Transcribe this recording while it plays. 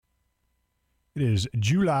It is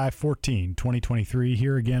July 14, 2023,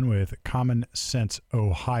 here again with Common Sense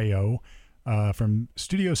Ohio from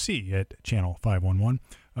Studio C at Channel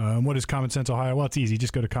 511. What is Common Sense Ohio? Well, it's easy.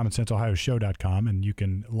 Just go to commonsenseohioshow.com and you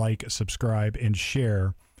can like, subscribe, and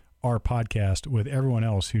share our podcast with everyone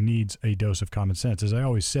else who needs a dose of common sense. As I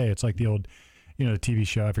always say, it's like the old, the TV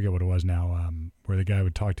show, I forget what it was now, where the guy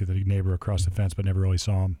would talk to the neighbor across the fence but never really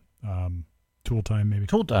saw him. Tool Time, maybe?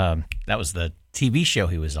 That was the TV show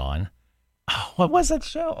he was on. Oh, what was that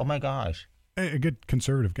show? Oh, my gosh. A good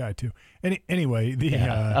conservative guy, too. Anyway,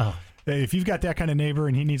 if you've got that kind of neighbor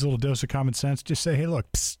and he needs a little dose of common sense, just say, hey, look,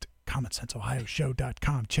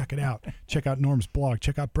 commonsenseohioshow.com. Check it out. Check out Norm's blog.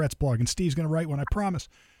 Check out Brett's blog. And Steve's going to write one, I promise.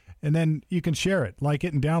 And then you can share it, like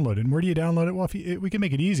it, and download it. And where do you download it? Well, we can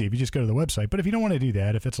make it easy if you just go to the website. But if you don't want to do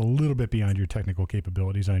that, if it's a little bit beyond your technical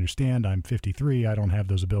capabilities, I understand. I'm 53. I don't have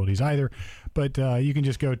those abilities either. But you can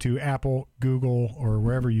just go to Apple, Google, or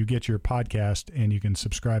wherever you get your podcast, and you can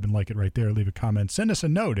subscribe and like it right there. Leave a comment. Send us a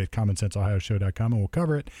note at commonsenseohioshow.com, and we'll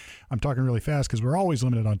cover it. I'm talking really fast because we're always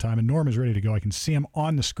limited on time, and Norm is ready to go. I can see him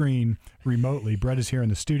on the screen remotely. Brett is here in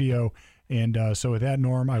the studio. And so with that,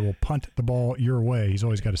 Norm, I will punt the ball your way. He's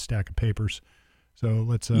always got a stack of papers. So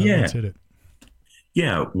let's hit it.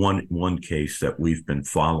 Yeah, one case that we've been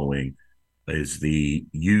following is the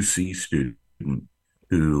UC student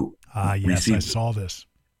who I saw this.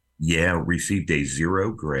 Yeah, received a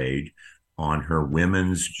 0 grade on her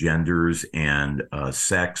women's, genders, and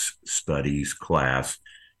sex studies class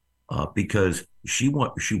because she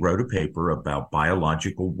wrote a paper about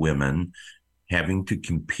biological women having to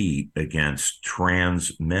compete against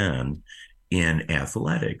trans men in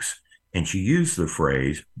athletics. And she used the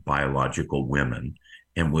phrase biological women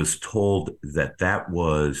and was told that that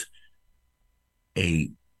was a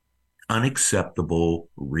unacceptable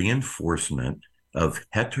reinforcement of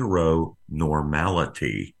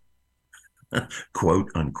heteronormality,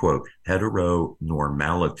 quote unquote,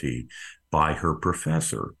 heteronormality by her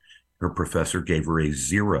professor. Her professor gave her a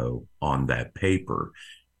 0 on that paper.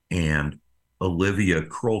 And Olivia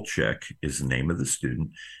Krolchek is the name of the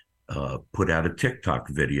student, put out a TikTok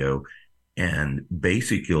video and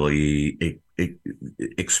basically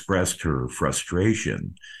expressed her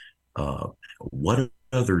frustration. What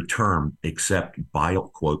other term except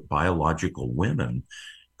quote, biological women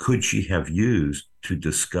could she have used to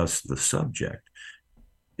discuss the subject?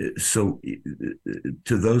 So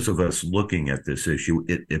to those of us looking at this issue,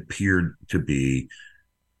 it appeared to be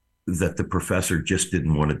that the professor just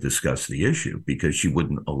didn't want to discuss the issue because she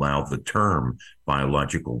wouldn't allow the term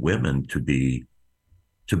biological women to be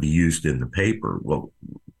used in the paper. Well,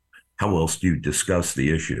 how else do you discuss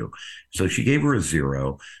the issue? So she gave her a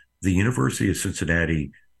 0. The University of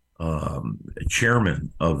Cincinnati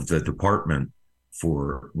chairman of the Department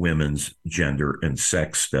for Women's Gender and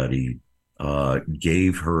Sex Study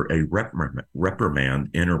gave her a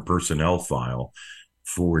reprimand in her personnel file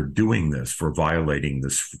for doing this, for violating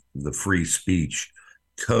the free speech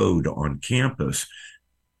code on campus.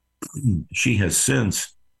 She has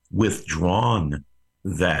since withdrawn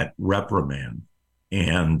that reprimand,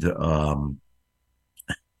 and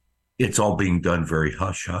it's all being done very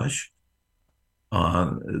hush-hush.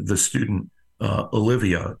 The student,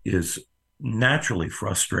 Olivia, is naturally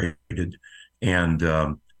frustrated, and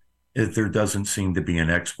there doesn't seem to be an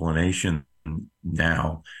explanation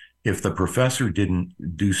now. If the professor didn't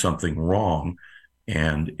do something wrong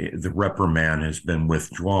and the reprimand has been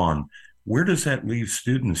withdrawn, where does that leave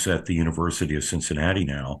students at the University of Cincinnati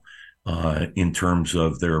now in terms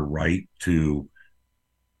of their right to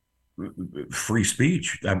free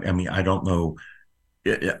speech? I mean, I don't know.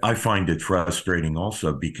 I find it frustrating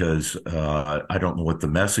also because I don't know what the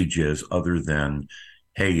message is other than,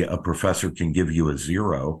 hey, a professor can give you a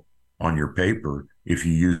 0 on your paper if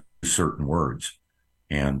you use certain words.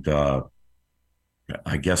 And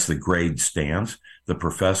I guess the grade stands. The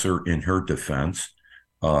professor, in her defense,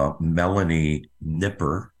 Melanie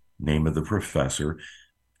Nipper, name of the professor,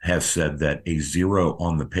 has said that a 0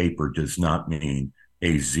 on the paper does not mean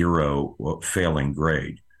a 0 failing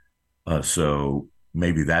grade. So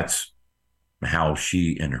maybe that's how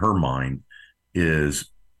she, in her mind,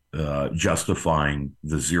 is justifying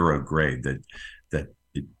the 0 grade,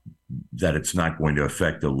 that it's not going to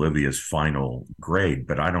affect Olivia's final grade.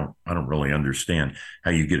 But I don't really understand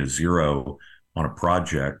how you get a 0 on a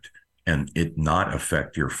project and it not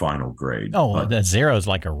affect your final grade. Oh, that 0 is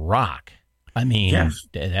like a rock. I mean, yes.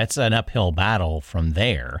 That's an uphill battle from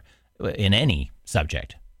there in any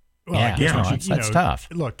subject. Well, yeah, that's tough.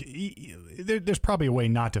 Look, there's probably a way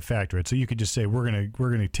not to factor it. So you could just say we're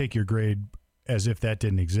gonna take your grade as if that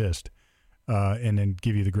didn't exist, and then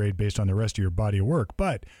give you the grade based on the rest of your body of work.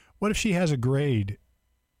 But What if she has a grade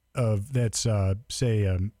of that's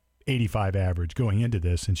say 85 average going into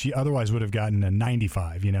this, and she otherwise would have gotten a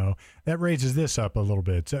 95? That raises this up a little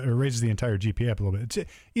bit, or raises the entire GPA up a little bit.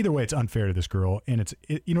 Either way, it's unfair to this girl, and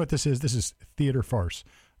you know what this is? This is theater farce.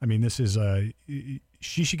 I mean, this is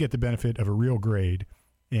she should get the benefit of a real grade,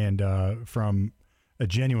 and from a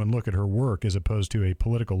genuine look at her work, as opposed to a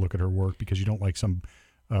political look at her work because you don't like some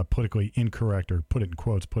politically incorrect, or put it in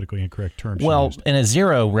quotes, politically incorrect terms. Well, and a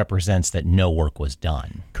 0 represents that no work was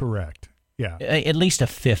done. Correct. Yeah. At least a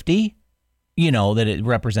 50, that it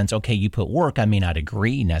represents, okay, you put work. I may not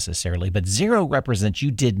agree necessarily, but 0 represents you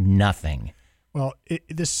did nothing. Well,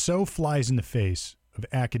 this so flies in the face of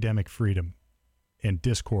academic freedom and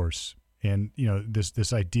discourse, and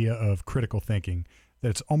this idea of critical thinking, that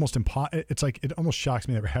it's almost it's like, it almost shocks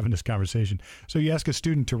me that we're having this conversation. So you ask a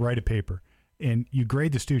student to write a paper, and you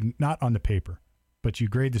grade the student not on the paper, but you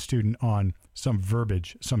grade the student on some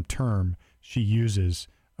verbiage, some term she uses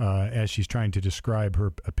as she's trying to describe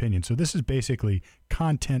her opinion. So this is basically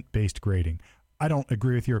content-based grading. I don't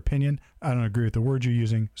agree with your opinion. I don't agree with the words you're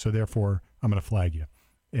using, so therefore I'm going to flag you.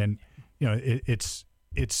 And it's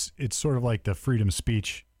sort of like the freedom of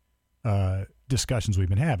speech discussions we've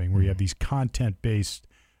been having, where you have these content-based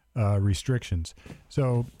restrictions.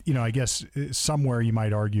 So, I guess somewhere you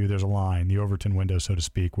might argue there's a line, the Overton window, so to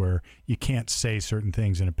speak, where you can't say certain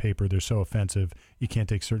things in a paper. They're so offensive. You can't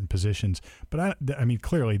take certain positions. But I mean,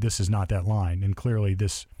 clearly this is not that line. And clearly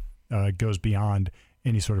this goes beyond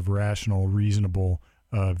any sort of rational, reasonable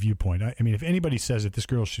viewpoint. I mean, if anybody says that this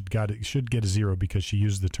girl should get a 0 because she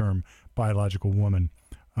used the term biological woman,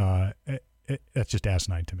 that's just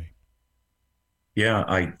asinine to me.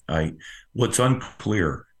 Yeah, what's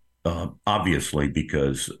unclear, obviously,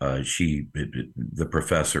 because the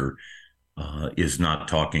professor is not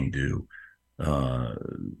talking to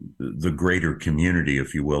the greater community,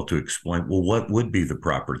 if you will, to explain, well, what would be the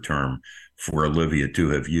proper term for Olivia to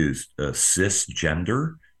have used?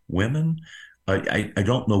 Cisgender women? I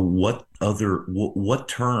don't know what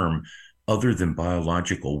term other than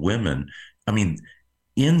biological women. I mean,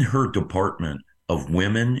 in her department of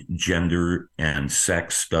Women, Gender, and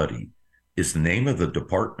Sex Study is the name of the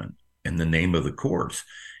department and the name of the course.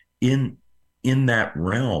 In that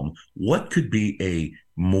realm, what could be a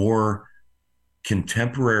more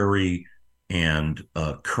contemporary and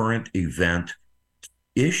current event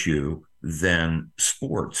issue than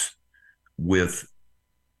sports, with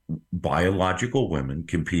biological women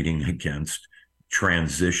competing against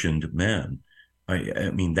transitioned men?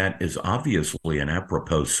 I mean, that is obviously an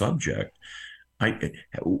apropos subject.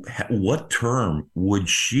 What term would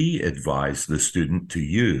she advise the student to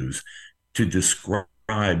use to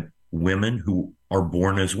describe women who are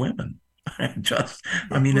born as women? It's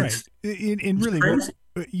really crazy.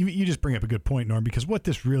 You just bring up a good point, Norm, because what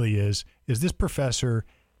this really is this professor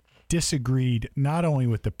disagreed not only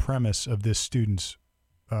with the premise of this student's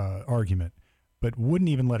argument, but wouldn't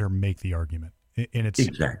even let her make the argument. And it's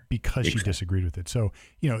because she disagreed with it. So,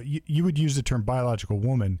 you would use the term biological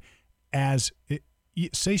woman as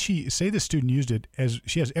say the student used it as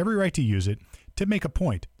she has every right to use it to make a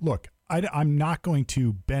point. Look, I'm not going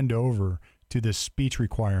to bend over to this speech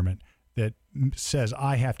requirement that says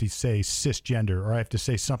I have to say cisgender, or I have to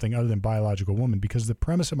say something other than biological woman, because the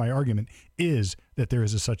premise of my argument is that there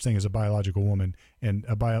is a such thing as a biological woman, and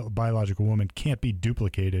a biological woman can't be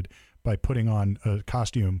duplicated by putting on a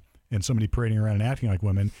costume and somebody parading around and acting like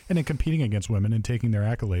women and then competing against women and taking their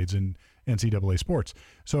accolades in NCAA sports.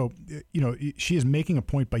 So, she is making a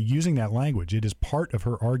point by using that language. It is part of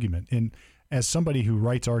her argument. And as somebody who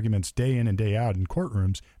writes arguments day in and day out in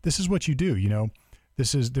courtrooms, this is what you do.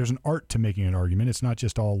 There's an art to making an argument. It's not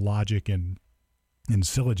just all logic and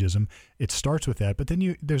syllogism. It starts with that, but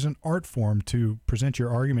then there's an art form to present your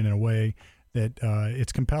argument in a way that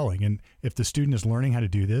it's compelling. And if the student is learning how to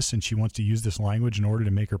do this and she wants to use this language in order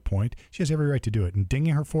to make her point, she has every right to do it. And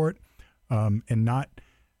dinging her for it, and not,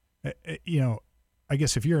 I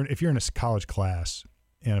guess if you're in a college class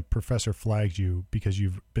and a professor flags you because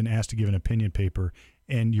you've been asked to give an opinion paper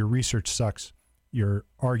and your research sucks, your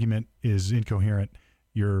argument is incoherent,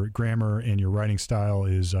 your grammar and your writing style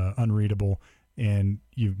is unreadable, and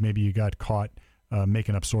you got caught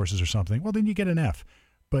making up sources or something, well, then you get an F.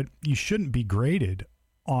 But you shouldn't be graded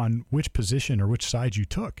on which position or which side you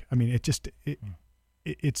took. I mean, it just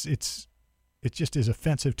is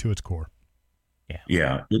offensive to its core.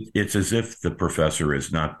 Yeah. It's as if the professor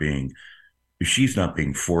is she's not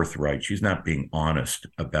being forthright. She's not being honest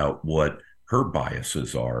about what her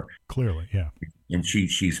biases are. Clearly, yeah. And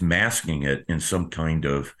she's masking it in some kind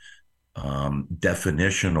of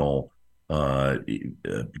definitional,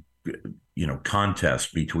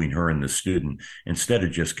 contest between her and the student, instead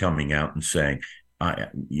of just coming out and saying,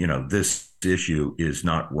 this issue is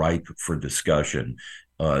not ripe for discussion,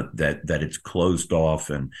 that it's closed off,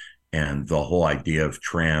 and the whole idea of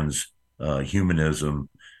trans humanism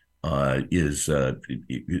is,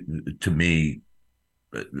 to me,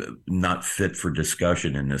 not fit for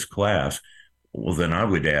discussion in this class. Well, then I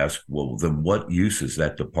would ask, well, then what use is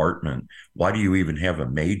that department? Why do you even have a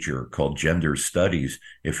major called gender studies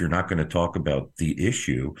if you're not going to talk about the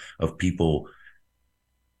issue of people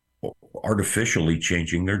artificially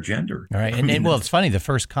changing their gender? All right. And well, it's funny. The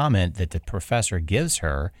first comment that the professor gives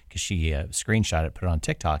her, because she screenshot it, put it on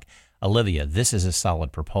TikTok, Olivia, this is a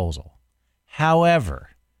solid proposal.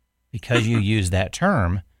 However, because you use that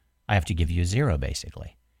term, I have to give you a 0,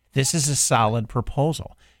 basically. This is a solid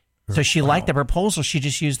proposal. So she liked the proposal. She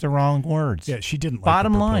just used the wrong words. Yeah, she didn't like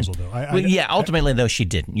Bottom the proposal, line. though. Ultimately, though, she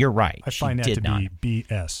didn't. You're right. I find that to be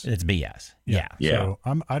BS. It's BS. Yeah. So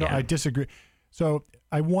I disagree. So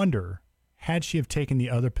I wonder, had she have taken the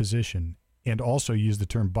other position and also used the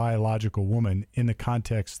term biological woman in the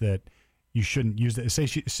context that you shouldn't use that.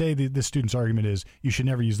 Say the student's argument is you should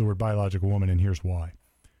never use the word biological woman, and here's why.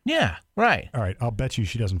 Yeah, right. All right, I'll bet you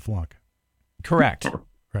she doesn't flunk. Correct.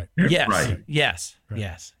 Right. Yes. Right. Yes. Right.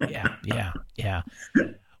 Yes. Yeah.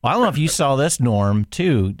 Well, I don't know if you saw this, Norm,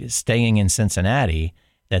 too, staying in Cincinnati,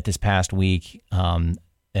 that this past week, an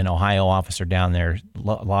Ohio officer down there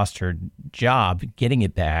lost her job, getting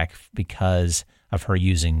it back because of her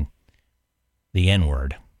using the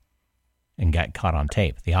N-word, and got caught on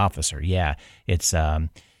tape. The officer, it's on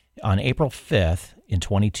April 5th in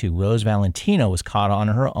 22. Rose Valentino was caught on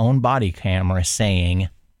her own body camera saying,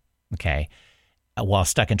 while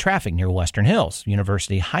stuck in traffic near Western Hills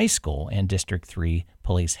University High School and District 3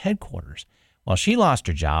 Police Headquarters. Well, she lost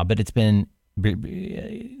her job, but it's been.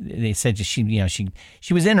 They said she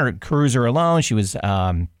was in her cruiser alone. She was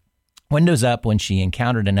windows up when she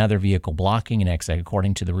encountered another vehicle blocking an exit,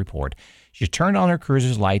 according to the report. She turned on her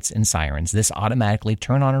cruiser's lights and sirens. This automatically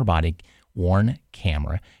turned on her body-worn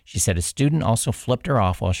camera. She said a student also flipped her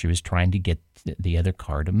off while she was trying to get the other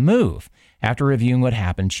car to move. After reviewing what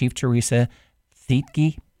happened, Chief Teresa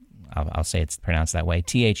Thietge, I'll say it's pronounced that way,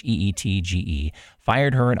 Theetge,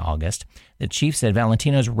 fired her in August. The chief said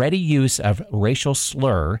Valentino's ready use of racial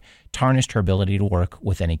slur tarnished her ability to work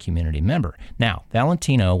with any community member. Now,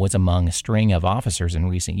 Valentino was among a string of officers in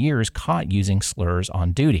recent years caught using slurs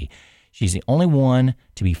on duty. She's the only one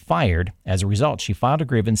to be fired. As a result, she filed a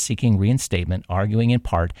grievance seeking reinstatement, arguing in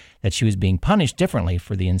part that she was being punished differently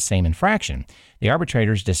for the same infraction. The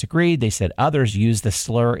arbitrators disagreed. They said others used the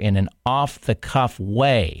slur in an off-the-cuff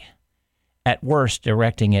way, at worst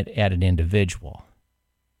directing it at an individual.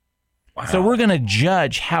 Wow. So we're going to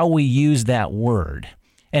judge how we use that word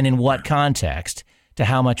and in what context to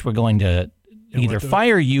how much we're going to either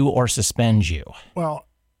fire you or suspend you. Well,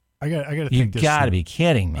 I got to think this through. You got to be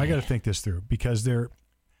kidding me. I got to think this through because I'm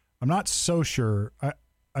not so sure. I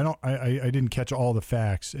didn't catch all the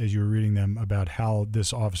facts as you were reading them about how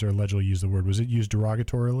this officer allegedly used the word. Was it used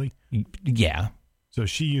derogatorily? Yeah. So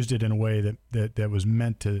she used it in a way that was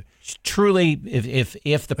meant to truly,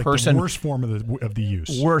 if the person, the worst form of the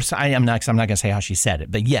use. Worse, I'm not going to say how she said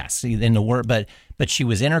it, but yes, in the word, but she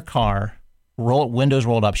was in her car, windows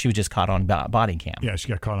rolled up. She was just caught on body cam. Yeah, she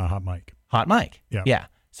got caught on a hot mic. Hot mic. Yeah.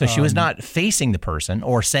 So she was not facing the person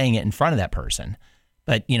or saying it in front of that person.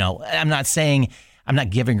 But I'm not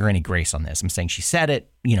giving her any grace on this. I'm saying she said it.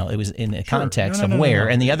 It was in the context of where,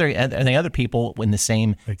 and the other people in the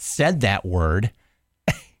same said that word.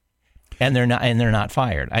 And they're not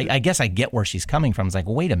fired. I guess I get where she's coming from. It's like,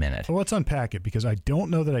 wait a minute. Well, let's unpack it because I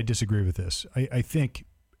don't know that I disagree with this. I think,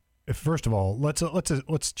 first of all,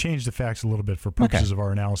 let's change the facts a little bit for purposes of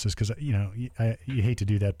our analysis because you hate to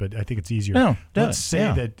do that, but I think it's easier. No, let's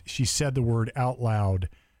say that she said the word out loud,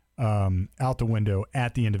 out the window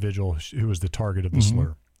at the individual who was the target of the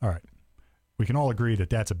slur. All right, we can all agree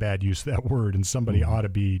that that's a bad use of that word, and somebody ought to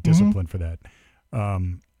be disciplined for that.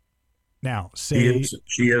 Now, say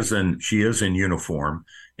she is in uniform,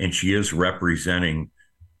 and she is representing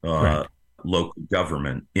local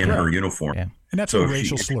government in her uniform, and that's a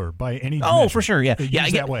racial slur by any. Oh, for sure, yeah.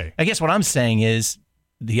 That way. I guess what I'm saying is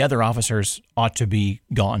the other officers ought to be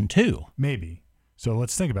gone too. Maybe. So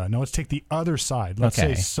let's think about it. Now let's take the other side. Let's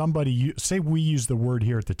say we use the word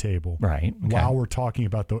here at the table, right? While we're talking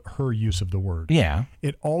about her use of the word. Yeah,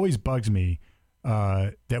 it always bugs me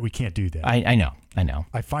that we can't do that. I know.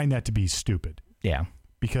 I find that to be stupid. Yeah,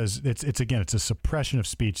 because it's a suppression of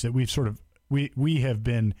speech that we've we have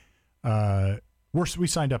been we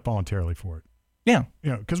signed up voluntarily for it. Yeah,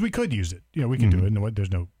 because we could use it. We can do it. And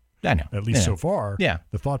there's no I know. At least so far. Yeah.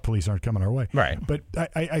 The thought police aren't coming our way. Right. But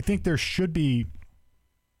I think there should be,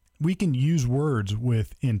 we can use words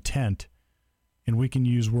with intent and we can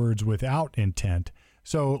use words without intent.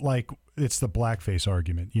 So like it's the blackface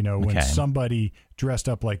argument, you know, when Okay. somebody dressed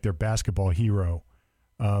up like their basketball hero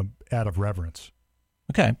out of reverence.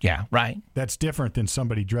 Okay. Yeah. Right. That's different than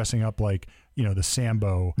somebody dressing up like, you know, the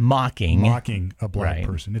Sambo Mocking a black Right.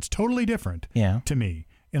 person. It's totally different Yeah. to me.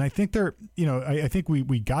 And I think I think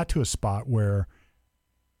we got to a spot where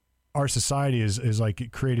our society is like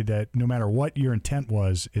it created that no matter what your intent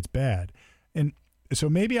was, it's bad. And so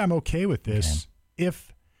maybe I'm okay with this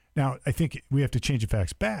now I think we have to change the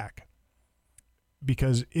facts back,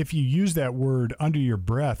 because if you use that word under your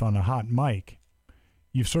breath on a hot mic,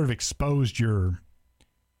 you've sort of exposed your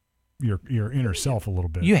inner self a little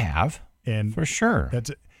bit. You have, and for sure.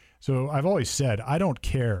 that's it. So I've always said I don't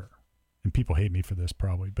care, and people hate me for this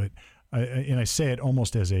probably, but I say it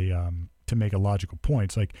almost as a to make a logical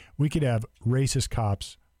point. It's like we could have racist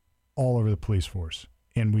cops all over the police force,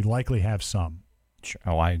 and we likely have some. Sure.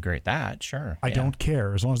 Oh, I agree with that. Sure. I don't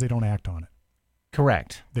care as long as they don't act on it.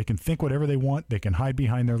 Correct. They can think whatever they want. They can hide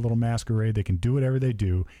behind their little masquerade. They can do whatever they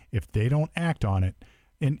do. If they don't act on it,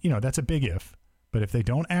 and you know that's a big if, but if they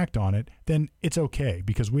don't act on it, then it's okay,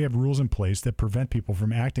 because we have rules in place that prevent people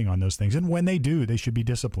from acting on those things. And when they do, they should be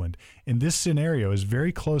disciplined. And this scenario is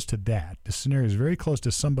very close to that. This scenario is very close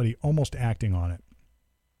to somebody almost acting on it.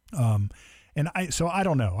 And I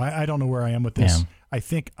don't know. I don't know where I am with this. Yeah. I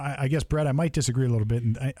think, I guess, Brett, I might disagree a little bit.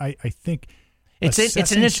 And I think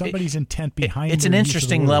It's somebody's intent behind it's an their use of the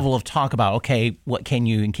interesting word. level of talk about, okay, what can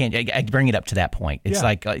you and can't. I bring it up to that point. It's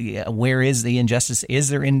like, where is the injustice? Is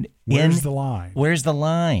there Where's the line? Where's the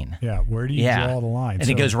line? Yeah, where do you draw the line? And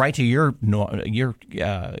it goes right to your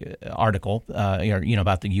article,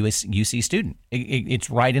 about the UC student. It's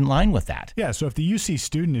right in line with that. Yeah, so if the UC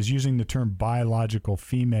student is using the term biological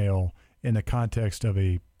female in the context of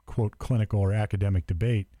a, quote, clinical or academic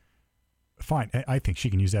debate, fine. I think she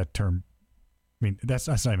can use that term. I mean, that's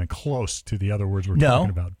not even close to the other words we're talking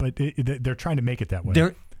about. But they're trying to make it that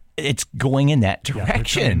way. It's going in that Yeah, they're trying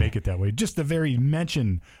direction. to make it that way. Just the very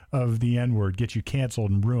mention of the N-word gets you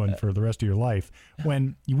canceled and ruined for the rest of your life,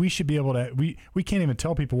 when we should be able to – we can't even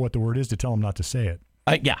tell people what the word is to tell them not to say it.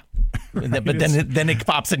 Yeah. Right? But then it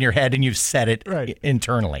pops in your head and you've said it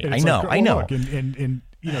internally. And I it's know. like, I know. Look, and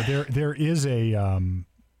there is a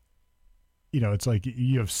it's like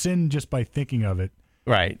you have sinned just by thinking of it.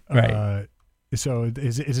 Right. So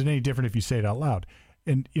is it any different if you say it out loud?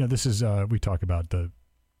 And this is we talk about the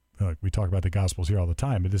Gospels here all the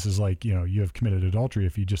time, but this is like you have committed adultery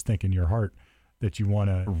if you just think in your heart that you want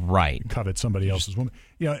to covet somebody else's woman.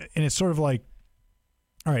 And it's sort of like,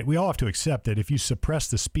 all right, we all have to accept that if you suppress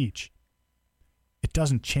the speech, it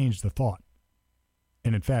doesn't change the thought,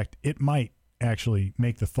 and in fact, it might actually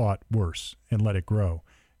make the thought worse and let it grow.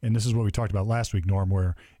 And this is what we talked about last week, Norm,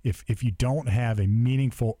 where if you don't have a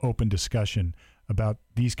meaningful, open discussion about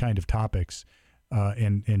these kind of topics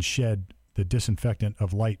and shed the disinfectant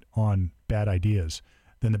of light on bad ideas,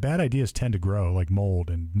 then the bad ideas tend to grow like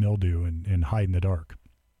mold and mildew and hide in the dark.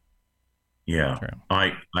 Yeah. True.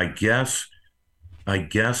 I guess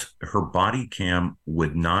her body cam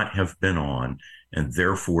would not have been on, and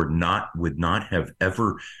therefore would not have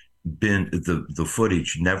ever been, the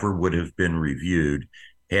footage never would have been reviewed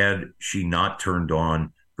had she not turned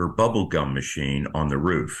on her bubblegum machine on the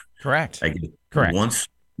roof. Correct. Correct.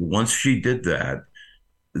 Once she did that,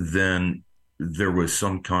 then there was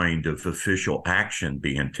some kind of official action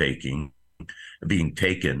being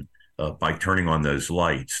taken by turning on those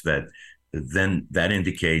lights. That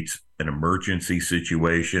indicates an emergency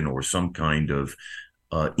situation or some kind of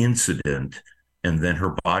incident, and then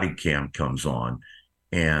her body cam comes on,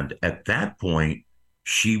 and at that point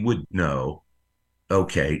she would know,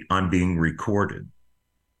 okay, I'm being recorded.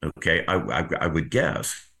 Okay, I would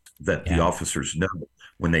guess that the officers know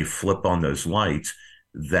when they flip on those lights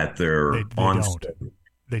that they're on.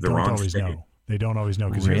 They don't always know. They don't always know,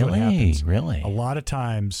 because here's what happens. Really? Not a lot of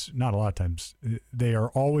times, they are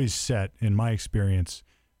always set, in my experience,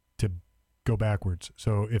 to go backwards.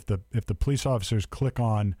 So if the police officers click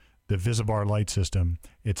on the Visibar light system,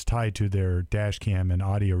 it's tied to their dash cam and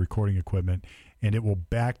audio recording equipment, and it will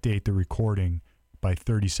backdate the recording by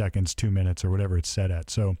 30 seconds, 2 minutes, or whatever it's set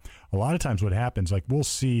at. So a lot of times what happens, like we'll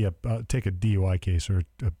see, take a DUI case or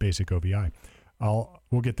a basic OVI.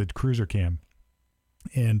 We'll get the cruiser cam,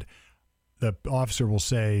 and the officer will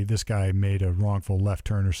say this guy made a wrongful left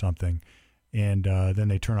turn or something, and then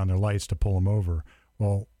they turn on their lights to pull him over.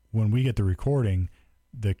 Well, when we get the recording,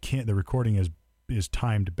 the recording is is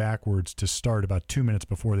timed backwards to start about 2 minutes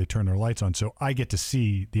before they turn their lights on. So I get to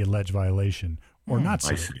see the alleged violation or not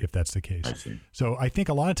see it if that's the case. So I think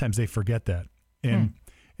a lot of times they forget that. And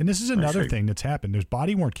this is another thing that's happened. There's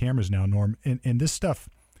body-worn cameras now, Norm, and this stuff,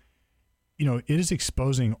 it is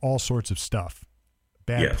exposing all sorts of stuff,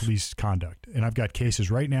 bad police conduct. And I've got cases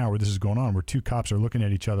right now where this is going on, where two cops are looking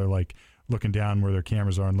at each other, like looking down where their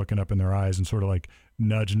cameras are and looking up in their eyes and sort of like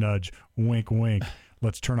nudge, nudge, wink, wink.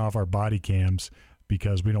 Let's turn off our body cams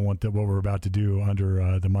because we don't want what we're about to do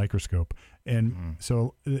under the microscope. And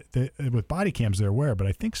so with body cams, they're aware, but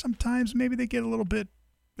I think sometimes maybe they get a little bit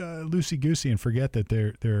loosey-goosey and forget that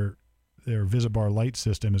their Visibar light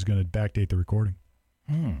system is going to backdate the recording.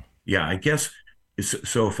 Yeah, I guess.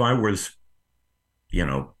 So if I was,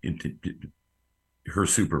 her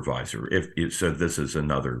supervisor, if it said this is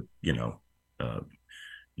another,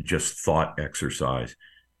 just thought exercise.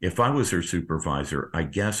 If I was her supervisor, I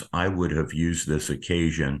guess I would have used this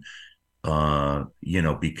occasion,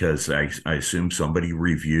 because I assume somebody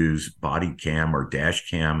reviews body cam or dash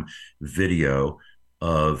cam video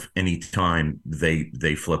of any time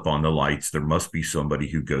they flip on the lights. There must be somebody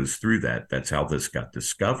who goes through that. That's how this got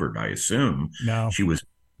discovered, I assume. No.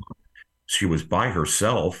 She was by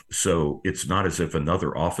herself, so it's not as if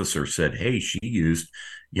another officer said, hey, she used,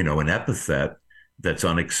 an epithet that's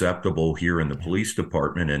unacceptable here in the police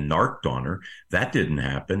department and narked on her. That didn't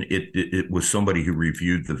happen. It was somebody who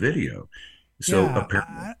reviewed the video. So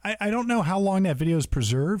apparently, I don't know how long that video is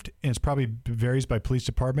preserved, and it's probably varies by police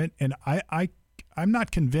department. And I'm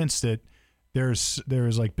not convinced that there is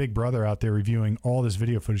like Big Brother out there reviewing all this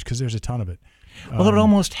video footage, because there's a ton of it. Well, it would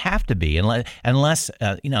almost have to be, unless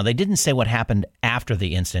they didn't say what happened after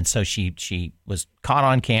the incident. So she was caught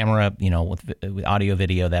on camera, with audio,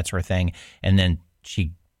 video, that sort of thing, and then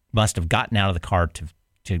she must have gotten out of the car to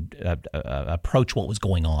approach what was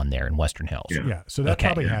going on there in Western Hills. Yeah. So that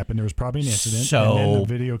probably happened. There was probably an incident. So and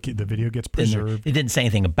then the video gets preserved. It didn't say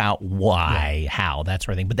anything about why, how, that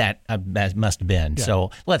sort of thing. But that must have been. Yeah.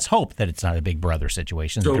 So let's hope that it's not a Big Brother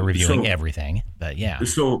situation. They're reviewing everything. But yeah.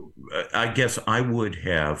 So I guess I would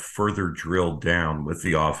have further drilled down with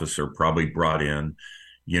the officer. Probably brought in,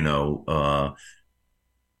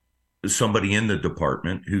 somebody in the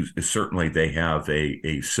department who certainly they have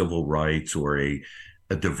a civil rights or a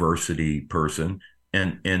diversity person,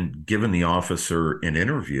 and given the officer an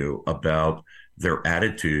interview about their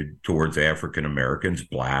attitude towards African Americans,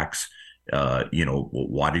 blacks,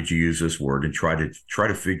 why did you use this word, and try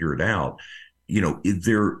to figure it out.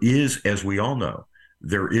 There is, as we all know,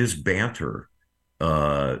 there is banter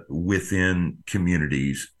within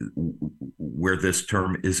communities where this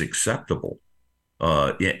term is acceptable.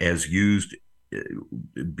 As used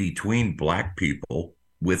between black people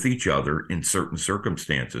with each other in certain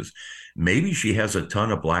circumstances. Maybe she has a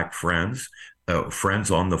ton of black friends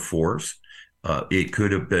on the force. It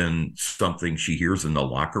could have been something she hears in the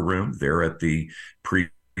locker room there at the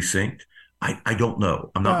precinct. I don't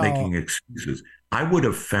know. I'm not making excuses. I would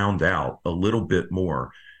have found out a little bit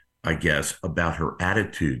more, I guess, about her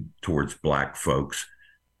attitude towards black folks.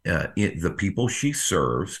 The people she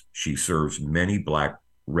serves many black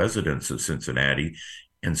residents of Cincinnati.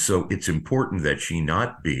 And so it's important that she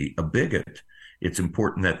not be a bigot. It's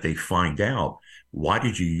important that they find out, why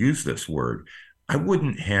did you use this word? I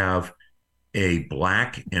wouldn't have a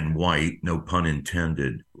black and white, no pun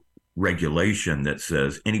intended, regulation that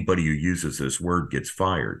says anybody who uses this word gets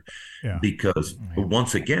fired. Yeah. Because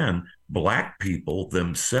once again, black people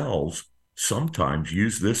themselves sometimes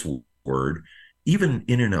use this word even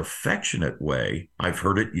in an affectionate way. I've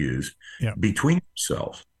heard it used between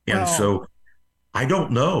themselves. And so I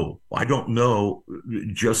don't know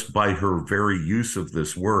just by her very use of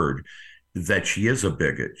this word that she is a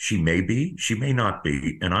bigot. She may be, she may not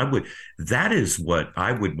be. And that is what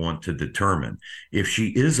I would want to determine. If she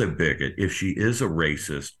is a bigot, if she is a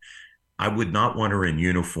racist, I would not want her in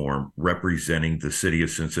uniform representing the city of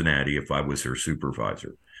Cincinnati if I was her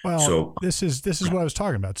supervisor. Well, so this is what I was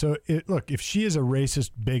talking about. So look, if she is a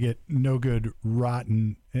racist, bigot, no good,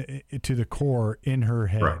 rotten to the core in her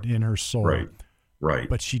head, in her soul, right,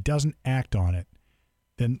 but she doesn't act on it,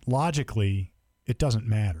 then logically it doesn't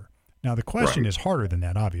matter. Now the question is harder than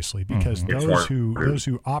that, obviously, because those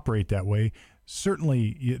who operate that way,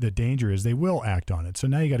 certainly the danger is they will act on it. So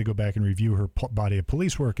now you got to go back and review her body of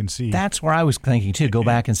police work and see. That's where I was thinking too. Go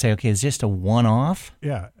back and say, okay, it's just a one-off.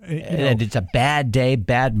 Yeah, and it's a bad day,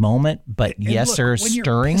 bad moment. But yes, there are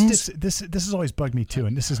stirrings. This has always bugged me too.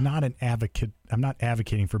 And this is not an advocate. I'm not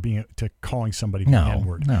advocating for calling somebody the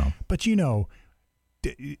N-word. No. But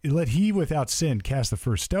let he without sin cast the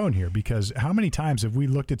first stone here, because how many times have we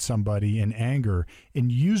looked at somebody in anger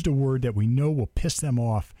and used a word that we know will piss them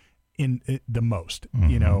off in the most?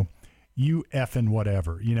 You know, you effing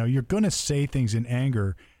whatever. You know, you're going to say things in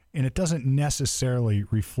anger, and it doesn't necessarily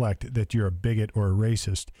reflect that you're a bigot or a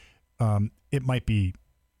racist. It might be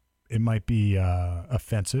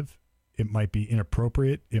offensive. It might be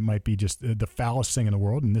inappropriate. It might be just the foulest thing in the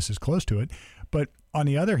world, and this is close to it. But on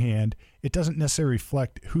the other hand, it doesn't necessarily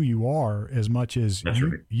reflect who you are as much as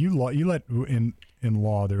you let in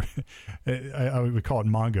law there. I would call it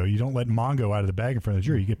Mongo. You don't let Mongo out of the bag in front of the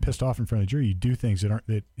jury. You get pissed off in front of the jury. You do things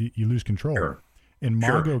that you lose control. Sure. And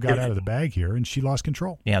Mongo got out of the bag here, and she lost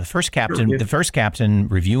control. Yeah, the first captain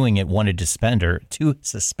reviewing it wanted to suspend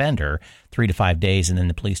her 3 to 5 days, and then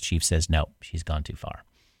the police chief says, no, she's gone too far.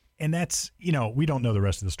 And that's, we don't know the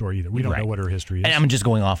rest of the story either. We don't know what her history is. And I'm just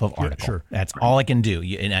going off of article. Yeah, sure. That's all I can do.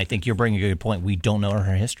 And I think you're bringing a good point. We don't know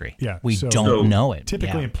her history. Yeah. We don't know it.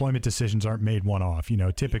 Typically, employment decisions aren't made one-off.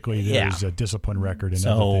 Typically there's a discipline record and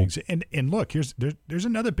other things. And look, there's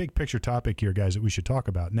another big picture topic here, guys, that we should talk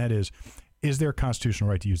about, and that is there a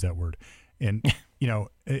constitutional right to use that word? And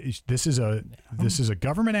this is a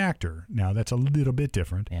government actor. Now that's a little bit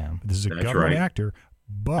different. Yeah. This is a government actor,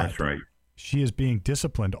 but that's right. She is being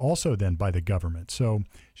disciplined also then by the government. So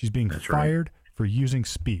she's being fired for using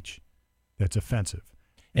speech that's offensive.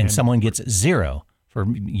 And someone gets 0 for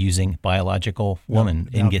using biological woman.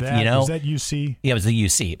 Was that UC? Yeah, it was the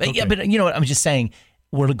UC. But, okay. But you know what? I'm just saying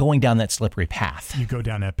we're going down that slippery path. You go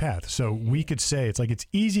down that path. So we could say, it's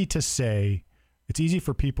easy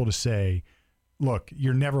for people to say, look,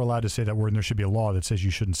 you're never allowed to say that word, and there should be a law that says you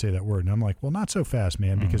shouldn't say that word. And I'm like, well, not so fast,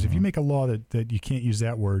 man, because if you make a law that you can't use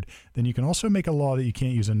that word, then you can also make a law that you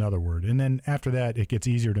can't use another word. And then after that, it gets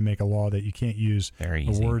easier to make a law that you can't use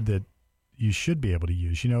a word that you should be able to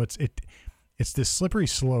use. It's this slippery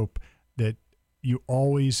slope that you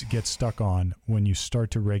always get stuck on when you start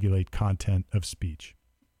to regulate content of speech.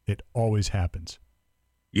 It always happens.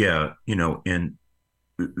 Yeah, and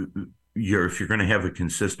if you're going to have a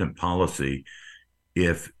consistent policy,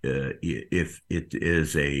 if it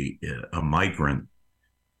is a migrant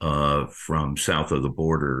from south of the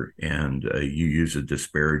border and you use a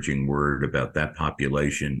disparaging word about that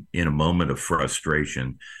population in a moment of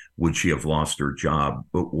frustration, would she have lost her job?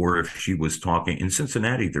 Or if she was talking in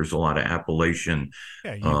Cincinnati, there's a lot of Appalachian.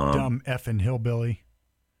 Yeah, you dumb effing hillbilly.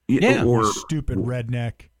 Yeah, or stupid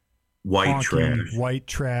redneck. White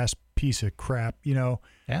trash piece of crap.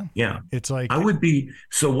 Yeah. It's like I would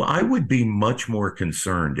be much more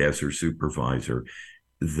concerned as her supervisor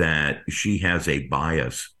that she has a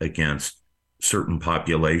bias against certain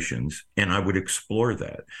populations, and I would explore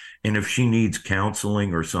that. And if she needs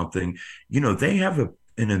counseling or something, they have an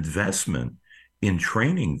investment in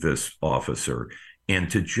training this officer, and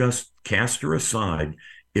to just cast her aside.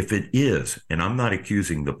 If it is, and I'm not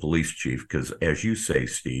accusing the police chief, because as you say,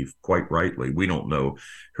 Steve, quite rightly, we don't know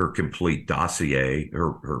her complete dossier,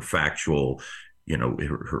 her factual,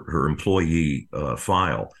 her employee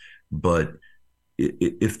file. But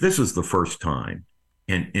if this is the first time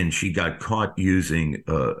and she got caught using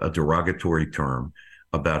a derogatory term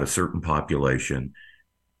about a certain population,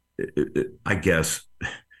 I guess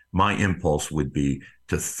my impulse would be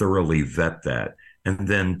to thoroughly vet that, and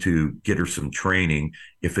then to get her some training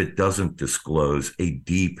if it doesn't disclose a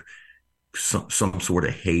deep, some sort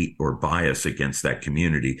of hate or bias against that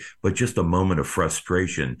community, but just a moment of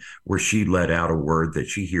frustration where she let out a word that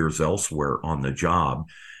she hears elsewhere on the job,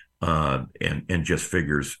 and just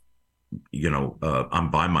figures,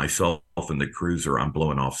 I'm by myself in the cruiser, I'm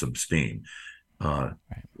blowing off some steam.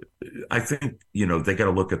 I think, they got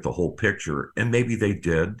to look at the whole picture, and maybe they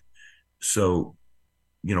did. So,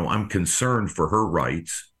 I'm concerned for her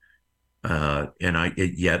rights,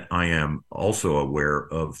 yet I am also aware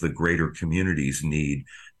of the greater community's need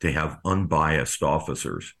to have unbiased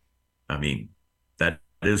officers. I mean, that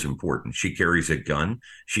is important. She carries a gun.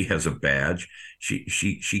 She has a badge.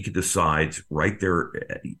 She decides right there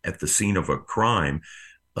at the scene of a crime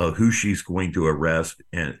who she's going to arrest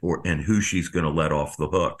and who she's going to let off the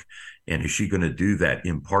hook, and is she going to do that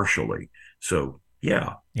impartially? So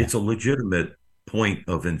yeah. It's a legitimate point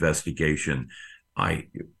of investigation. I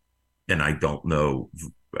don't know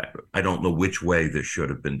which way this should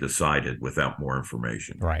have been decided without more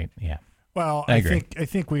information. Right. Yeah. Well, I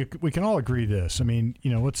think we can all agree this. I mean,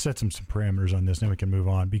 let's set some parameters on this, and then we can move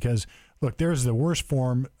on. Because look, there's the worst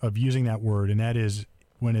form of using that word, and that is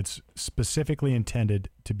when it's specifically intended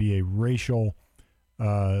to be a racial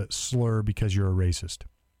slur because you're a racist.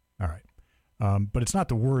 All right. But it's not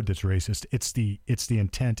the word that's racist. It's the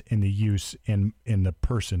intent and the use in the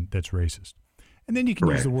person that's racist. And then you can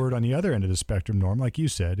use Correct. the word on the other end of the spectrum, Norm, like you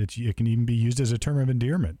said. It can even be used as a term of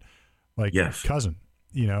endearment, like Yes. cousin,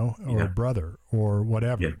 or Yeah. brother or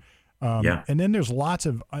whatever. Yeah. And then there's lots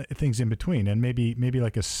of things in between, and maybe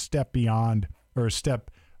like a step beyond or a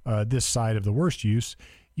step this side of the worst use.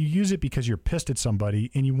 You use it because you're pissed at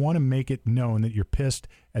somebody and you want to make it known that you're pissed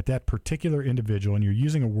at that particular individual, and you're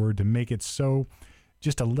using a word to make it so,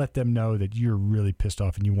 just to let them know that you're really pissed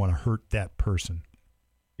off and you want to hurt that person.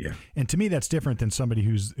 Yeah. And to me, that's different than somebody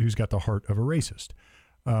who's got the heart of a racist.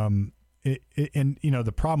 And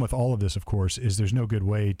the problem with all of this, of course, is there's no good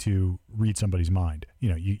way to read somebody's mind.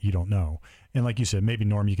 You don't know. And like you said, maybe,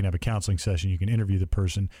 Norm, you can have a counseling session, you can interview the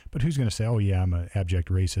person, but who's going to say, oh yeah, I'm an abject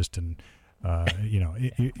racist? And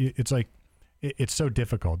it's like, it's so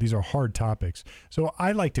difficult. These are hard topics. So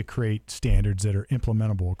I like to create standards that are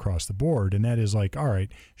implementable across the board. And that is like, all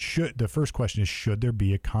right, the first question is, should there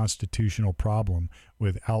be a constitutional problem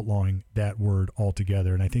with outlawing that word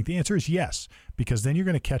altogether? And I think the answer is yes, because then you're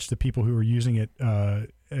going to catch the people who are using it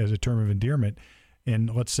as a term of endearment.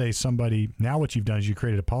 And let's say now what you've done is you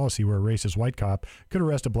created a policy where a racist white cop could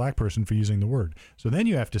arrest a black person for using the word. So then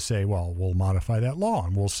you have to say, well, we'll modify that law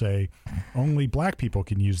and we'll say only black people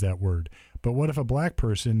can use that word. But what if a black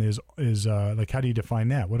person is like, how do you define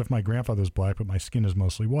that? What if my grandfather's black, but my skin is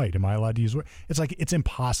mostly white? Am I allowed to use it? It's like, it's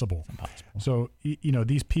impossible. So,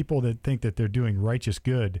 these people that think that they're doing righteous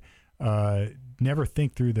good, never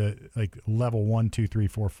think through the level 1, 2, 3,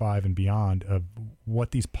 4, 5 and beyond of what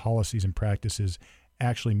these policies and practices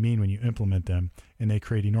actually mean when you implement them, and they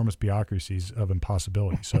create enormous bureaucracies of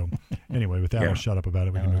impossibility. So anyway, with that, I'll shut up about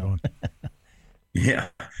it. We can move on. Yeah.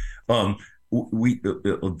 We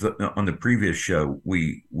on the previous show,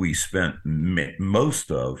 we spent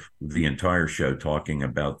most of the entire show talking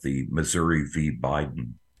about the Missouri v.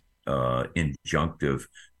 Biden injunctive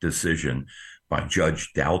decision by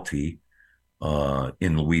Judge Doughty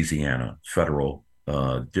in Louisiana, federal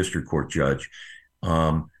district court judge.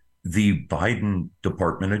 The Biden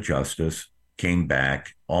Department of Justice came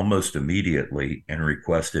back almost immediately and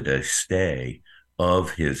requested a stay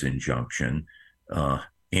of his injunction.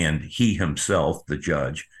 And he himself, the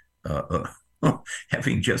judge,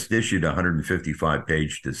 having just issued a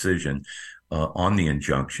 155-page decision on the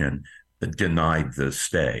injunction, denied the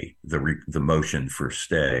stay, the motion for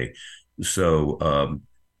stay. So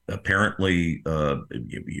apparently,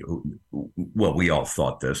 we all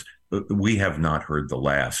thought this. We have not heard the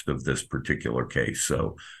last of this particular case.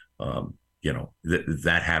 So,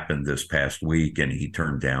 that happened this past week, and he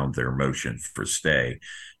turned down their motion for stay.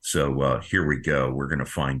 So here we go. We're going to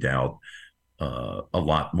find out a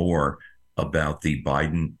lot more about the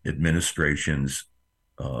Biden administration's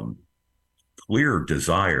clear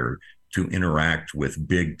desire to interact with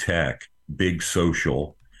big tech, big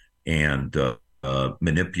social, and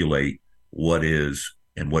manipulate what is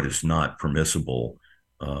and what is not permissible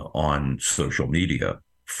on social media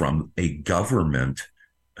from a government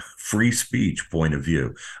free speech point of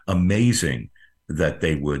view. Amazing that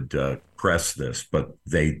they would press this, but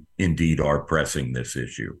they indeed are pressing this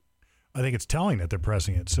issue. I think it's telling that they're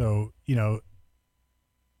pressing it. So,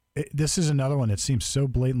 this is another one that seems so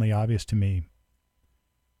blatantly obvious to me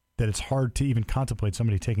that it's hard to even contemplate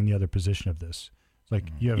somebody taking the other position of this. It's like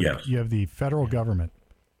you have the federal government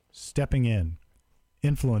stepping in,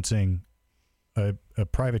 influencing a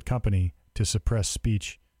private company to suppress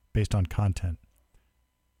speech based on content.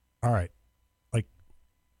 All right.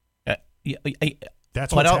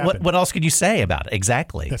 That's what else could you say about it?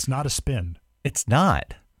 Exactly. That's not a spin. It's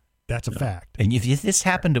not. That's a fact. And if this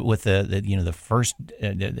happened with the first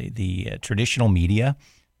the traditional media,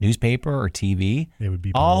 newspaper or TV, they would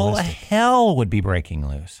be all ballistic. Hell would be breaking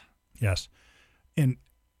loose. Yes, and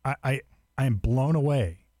I am blown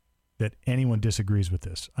away that anyone disagrees with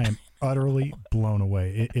this. I am utterly blown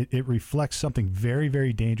away. It reflects something very,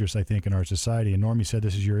 very dangerous, I think, in our society. And Norm, you said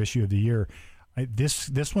this is your issue of the year.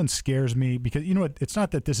 This one scares me because, it's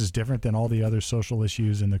not that this is different than all the other social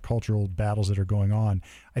issues and the cultural battles that are going on.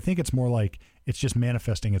 I think it's more like it's just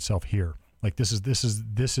manifesting itself here. Like this is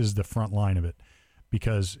the front line of it.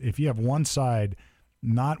 Because if you have one side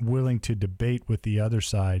not willing to debate with the other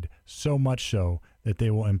side, so much so that they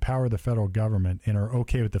will empower the federal government and are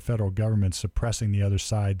okay with the federal government suppressing the other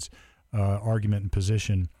side's argument and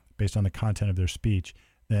position based on the content of their speech,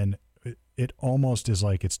 then it almost is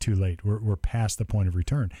like it's too late. We're past the point of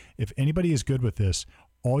return. If anybody is good with this,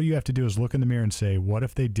 all you have to do is look in the mirror and say, what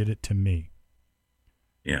if they did it to me?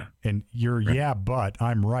 Yeah. And your but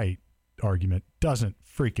I'm right argument doesn't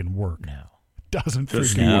freaking work. No. Doesn't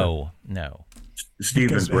freaking work. No. Stephen,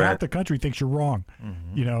 because Brett, half the country thinks you're wrong.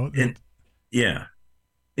 Mm-hmm.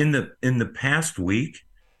 In the past week,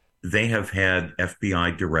 they have had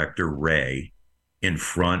FBI Director Wray in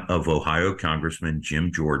front of Ohio Congressman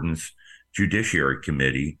Jim Jordan's Judiciary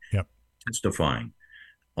Committee Yep. testifying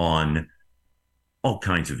on all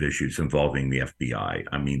kinds of issues involving the FBI.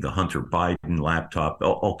 I mean, the Hunter Biden laptop,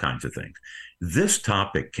 all kinds of things. This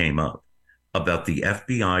topic came up about the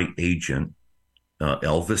FBI agent,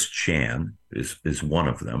 Elvis Chan is one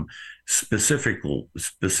of them, specific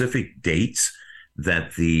dates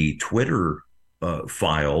that the Twitter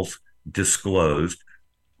files disclosed,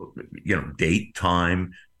 date,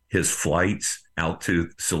 time, his flights out to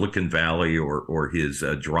Silicon Valley or his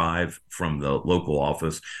drive from the local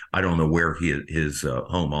office. I don't know where his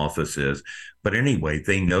home office is. But anyway,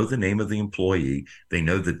 they know the name of the employee. They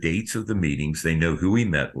know the dates of the meetings. They know who he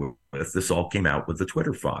met with. This all came out with the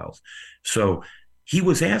Twitter files. So he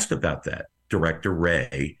was asked about that, Director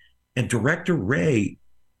Wray, and Director Wray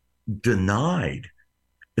denied.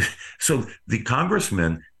 So the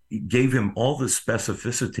congressman gave him all the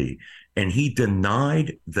specificity, and he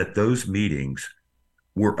denied that those meetings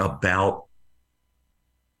were about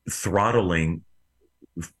throttling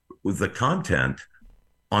the content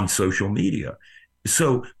on social media.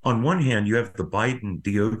 So on one hand, you have the Biden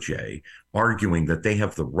DOJ arguing that they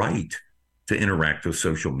have the right to interact with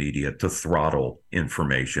social media, to throttle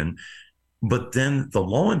information. But then the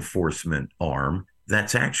law enforcement arm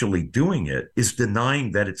that's actually doing it is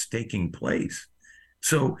denying that it's taking place.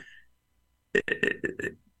 So,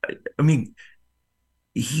 I mean,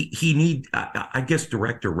 I guess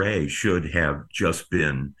Director Wray should have just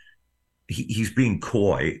been, he's being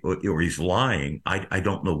coy or he's lying. I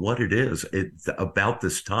don't know what it is about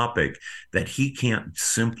this topic that he can't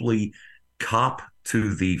simply cop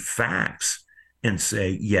to the facts and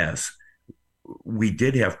say, yes, we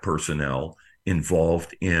did have personnel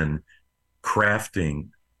involved in crafting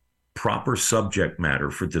proper subject matter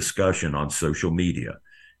for discussion on social media.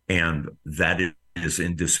 And that is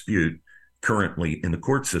in dispute currently in the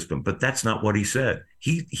court system. But that's not what he said.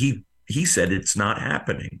 He said it's not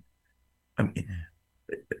happening.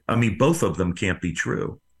 I mean, both of them can't be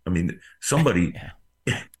true. I mean, somebody,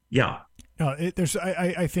 yeah. No,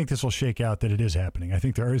 I think this will shake out that it is happening. I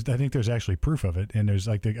think there's actually proof of it, and there's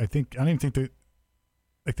I don't even think that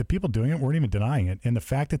the people doing it weren't even denying it, and the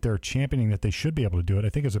fact that they're championing that they should be able to do it, I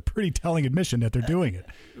think is a pretty telling admission that they're doing it.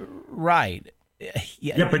 Right.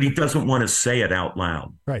 Yeah, but he doesn't want to say it out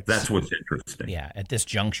loud. Right. That's what's interesting. Yeah, at this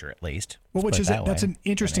juncture, at least. Well, that's an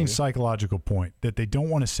interesting psychological point that they don't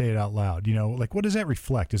want to say it out loud. Like what does that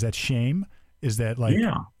reflect? Is that shame? Is that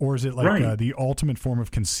or is it like the ultimate form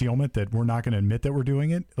of concealment that we're not going to admit that we're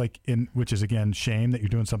doing it? Which is again shame that you're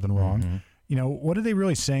doing something wrong. Mm-hmm. What are they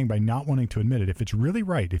really saying by not wanting to admit it? If it's really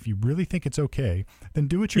right, if you really think it's okay, then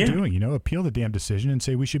do what you're doing. Appeal the damn decision and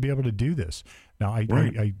say we should be able to do this. Now,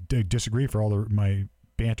 I disagree for all my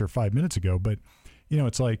banter 5 minutes ago, but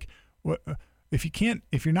it's like,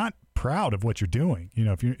 if you're not proud of what you're doing,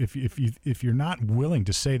 if you're not willing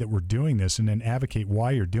to say that we're doing this and then advocate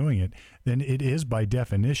why you're doing it, then it is by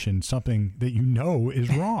definition something that is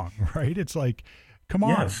wrong, right? It's like, come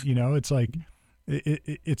on, yes. It's like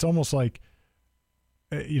it's almost like.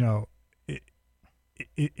 It's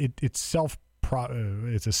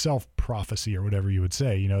a self-prophecy or whatever you would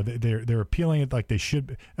say. They're appealing it like they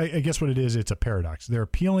should. I guess what it is, it's a paradox. They're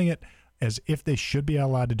appealing it as if they should be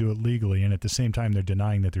allowed to do it legally, and at the same time, they're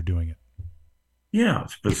denying that they're doing it. Yeah,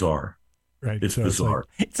 it's bizarre. Right, it's bizarre.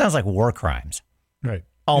 It sounds like war crimes. Right,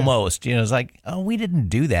 almost. It's like, oh, we didn't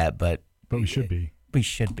do that, but we should be. We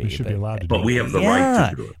should be. We should be allowed to do it. But we have the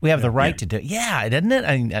right to do it. We have the right to do it. Yeah, doesn't it?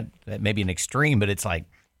 I mean, that may be an extreme, but it's like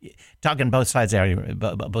talking both sides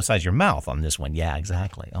of your mouth on this one. Yeah,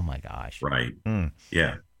 exactly. Oh, my gosh. Right.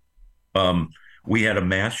 Yeah. We had a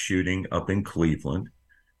mass shooting up in Cleveland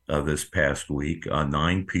this past week.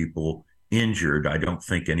 9 people injured. I don't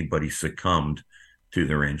think anybody succumbed to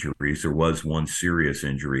their injuries. There was one serious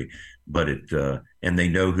injury, but and they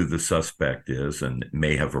know who the suspect is and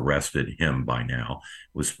may have arrested him by now.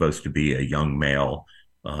 It was supposed to be a young male,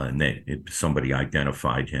 and somebody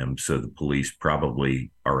identified him, so the police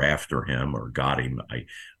probably are after him or got him. I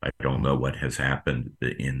don't know what has happened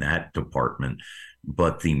in that department,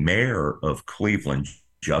 but the mayor of Cleveland,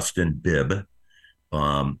 Justin Bibb,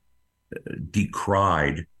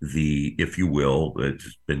 decried the, if you will,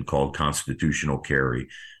 it's been called constitutional carry,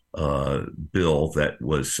 bill that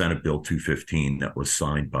was Senate Bill 215 that was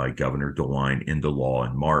signed by Governor DeWine into law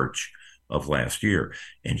in March of last year.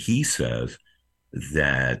 And he says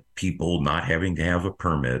that people not having to have a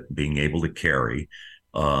permit, being able to carry,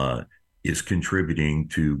 is contributing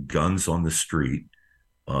to guns on the street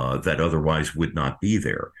that otherwise would not be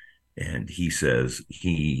there. and he says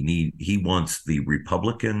he wants the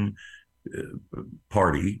Republican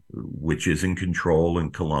Party, which is in control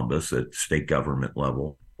in Columbus at state government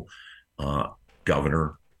level,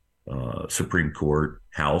 governor, Supreme Court,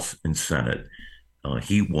 House, and Senate.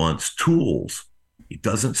 He wants tools. He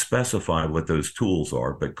doesn't specify what those tools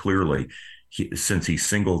are, but clearly, since he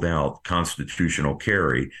singled out constitutional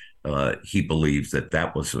carry, he believes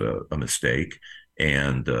that was a mistake,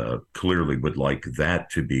 and clearly would like that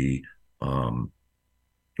to be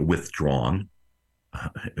withdrawn.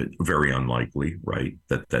 Very unlikely, right?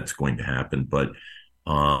 That's going to happen. But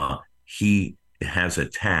he has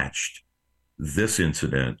attached this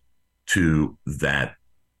incident to that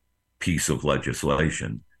piece of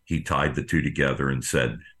legislation. He tied the two together and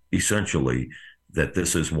said, essentially, that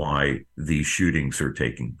this is why these shootings are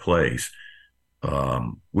taking place,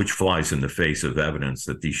 which flies in the face of evidence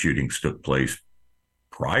that these shootings took place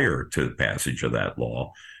prior to the passage of that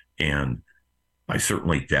law. And I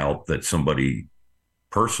certainly doubt that somebody,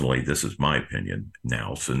 personally, this is my opinion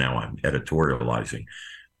now, so now I'm editorializing,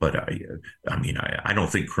 but I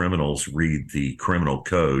don't think criminals read the criminal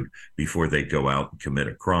code before they go out and commit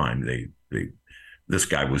a crime. This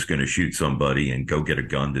guy was going to shoot somebody and go get a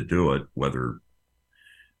gun to do it, whether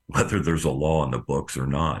there's a law in the books or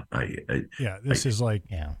not. I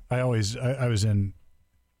always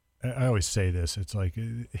say this. It's like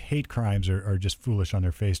hate crimes are just foolish on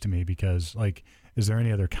their face to me, because, like, is there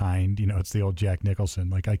any other kind? It's the old Jack Nicholson.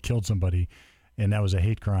 Like, I killed somebody and that was a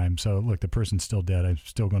hate crime. So look, the person's still dead. I'm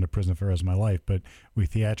still going to prison for the rest of my life, but we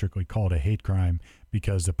theatrically call it a hate crime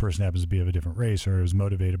because the person happens to be of a different race or is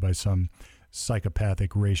motivated by some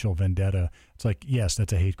psychopathic racial vendetta. It's like, yes,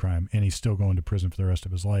 that's a hate crime, and he's still going to prison for the rest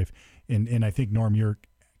of his life. And I think, Norm, you're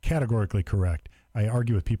categorically correct. I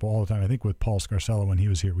argue with people all the time. I think with Paul Scarcella, when he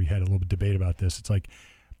was here, we had a little debate about this. It's like,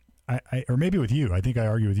 or maybe with you, I think I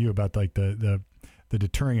argue with you about like the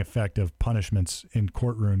deterring effect of punishments in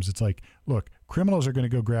courtrooms. It's like, look, criminals are going to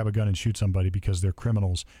go grab a gun and shoot somebody because they're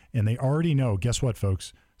criminals, and they already know. Guess what,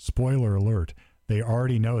 folks? Spoiler alert: they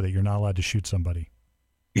already know that you're not allowed to shoot somebody.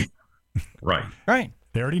 Right.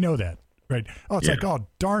 They already know that. Right. Oh, it's like, oh,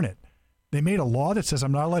 darn it. They made a law that says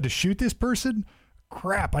I'm not allowed to shoot this person?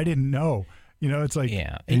 Crap, I didn't know. It's like...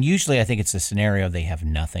 Yeah, and usually I think it's a scenario they have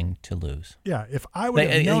nothing to lose. Yeah, if I would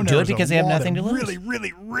have known do it because they have nothing to lose. Really,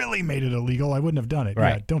 really, really made it illegal, I wouldn't have done it.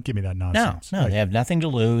 Right. Yeah, don't give me that nonsense. No, they have nothing to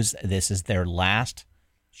lose. This is their last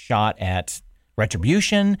shot at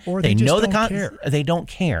retribution. Or they know don't care. They don't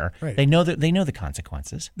care. Right. They know the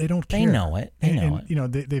consequences. They don't care. They know it. They know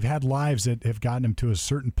it. They've had lives that have gotten them to a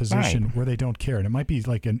certain position where they don't care, and it might be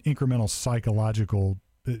like an incremental psychological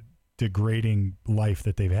degrading life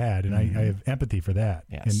that they've had, and I have empathy for that.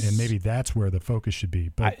 Yes. And maybe that's where the focus should be.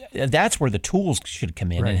 But that's where the tools should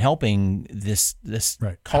come in, in helping this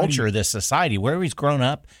culture, this society, where he's grown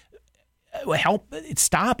up. Help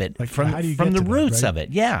stop it from the roots of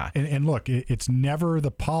it. Yeah. And look, it's never the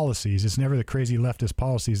policies. It's never the crazy leftist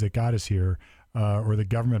policies that got us here, or the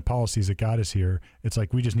government policies that got us here. It's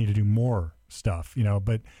like, we just need to do more stuff,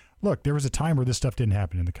 But look, there was a time where this stuff didn't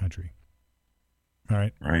happen in the country. All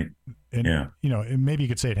right. Right. And, and maybe you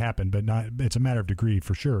could say it happened, but not. It's a matter of degree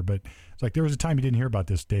for sure. But it's like, there was a time you didn't hear about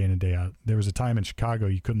this day in and day out. There was a time in Chicago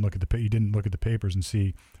you didn't look at the papers and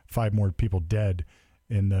see 5 more people dead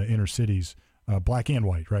in the inner cities, black and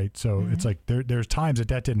white, right? So it's like there's times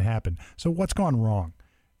that didn't happen. So what's gone wrong?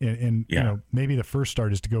 And maybe the first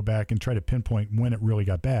start is to go back and try to pinpoint when it really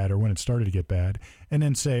got bad or when it started to get bad, and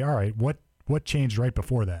then say, all right, what changed right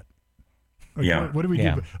before that? Like, what do we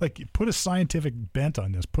do? Like, put a scientific bent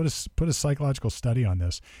on this. Put a psychological study on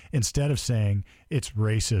this, instead of saying it's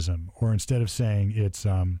racism, or instead of saying it's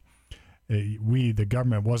the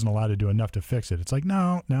government wasn't allowed to do enough to fix it. It's like,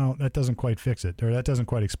 no, that doesn't quite fix it, or that doesn't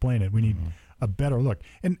quite explain it. We need a better look.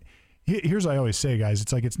 And here's what I always say, guys.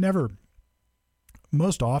 It's like, it's never.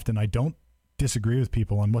 Most often, I don't disagree with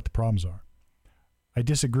people on what the problems are. I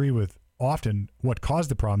disagree with often what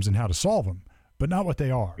caused the problems and how to solve them, but not what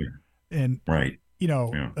they are. Yeah. And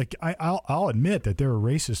like, I'll admit that there are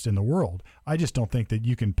racists in the world. I just don't think that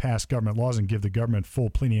you can pass government laws and give the government full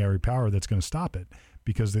plenary power that's going to stop it,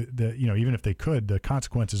 because even if they could, the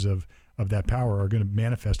consequences of that power are going to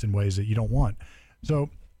manifest in ways that you don't want. So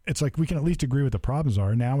it's like, we can at least agree what the problems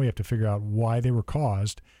are. Now we have to figure out why they were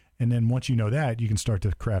caused. And then once you know that, you can start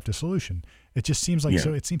to craft a solution. It just seems like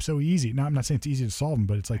it seems so easy. Now, I'm not saying it's easy to solve them,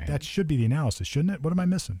 but it's like, that should be the analysis, shouldn't it? What am I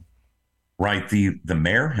missing? Right. The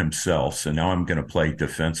mayor himself, so now I'm going to play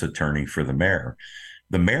defense attorney for the mayor.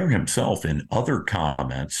 The mayor himself, in other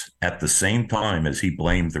comments at the same time as he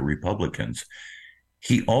blamed the Republicans,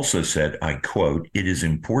 He also said, I quote, "It is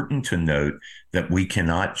important to note that we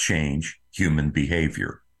cannot change human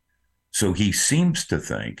behavior." So he seems to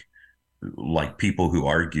think, like people who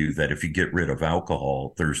argue that if you get rid of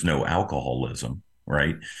alcohol, there's no alcoholism,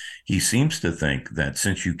 right? He seems to think that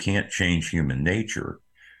since you can't change human nature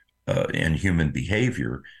and human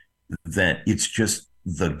behavior, that it's just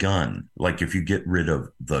the gun. Like if you get rid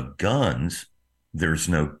of the guns, there's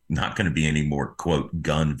not going to be any more, quote,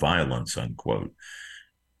 gun violence, unquote.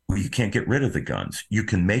 Well, you can't get rid of the guns. You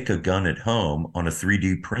can make a gun at home on a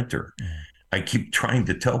 3D printer. I keep trying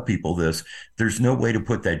to tell people this. There's no way to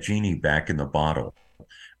put that genie back in the bottle.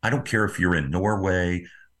 I don't care if you're in Norway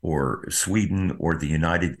or Sweden or the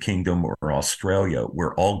United Kingdom or Australia,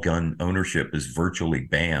 where all gun ownership is virtually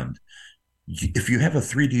banned. If you have a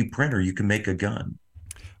 3D printer, you can make a gun,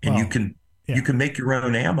 and you can make your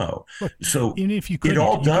own ammo. Look, so even if you could, it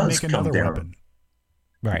all you does can make come another down. weapon.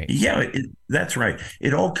 Right. Yeah, that's right.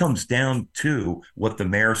 It all comes down to what the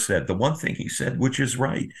mayor said. The one thing he said, which is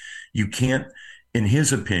right, you can't, in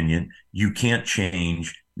his opinion, you can't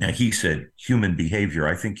change. Now, he said human behavior.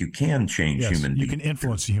 I think you can change human behavior. You can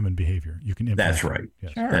influence human behavior. You can influence. That's right.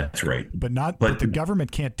 Yes. Sure. That's right. But the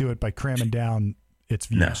government can't do it by cramming down its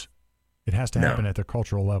views. No. It has to happen at the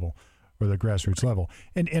cultural level or the grassroots level.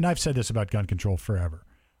 And I've said this about gun control forever.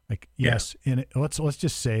 Like, yes, and let's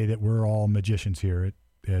just say that we're all magicians here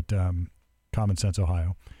at Common Sense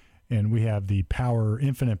Ohio, and we have the power,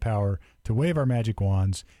 infinite power, to wave our magic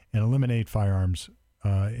wands and eliminate firearms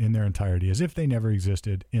in their entirety, as if they never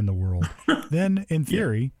existed in the world. Then, in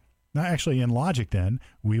theory, not actually in logic, then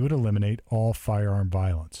we would eliminate all firearm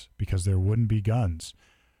violence because there wouldn't be guns.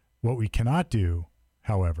 What we cannot do,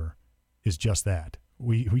 however, is just that.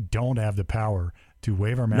 We don't have the power to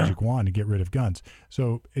wave our magic wand to get rid of guns.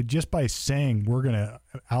 So just by saying we're going to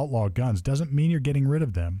outlaw guns doesn't mean you're getting rid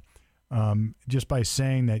of them. Just by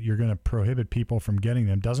saying that you're going to prohibit people from getting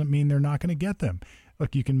them doesn't mean they're not going to get them.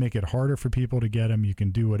 Look, you can make it harder for people to get them. You can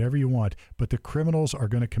do whatever you want, but the criminals are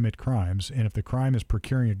going to commit crimes. And if the crime is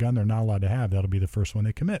procuring a gun they're not allowed to have, that'll be the first one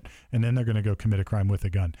they commit. And then they're going to go commit a crime with a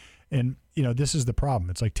gun. And, this is the problem.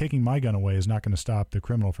 It's like taking my gun away is not going to stop the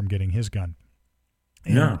criminal from getting his gun.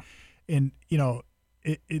 And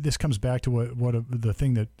this comes back to what the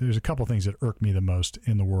thing that there's a couple things that irk me the most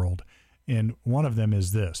in the world. And one of them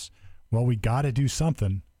is this. Well, we got to do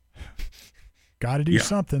something. Got to do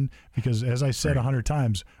something, because as I said 100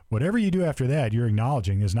 times, whatever you do after that, you're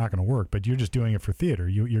acknowledging is not going to work, but you're just doing it for theater.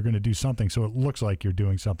 You're going to do something so it looks like you're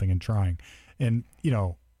doing something and trying. And,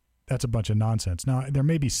 that's a bunch of nonsense. Now, there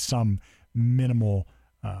may be some minimal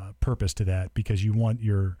purpose to that, because you want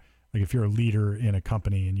like if you're a leader in a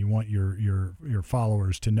company and you want your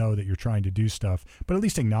followers to know that you're trying to do stuff, but at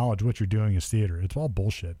least acknowledge what you're doing is theater. It's all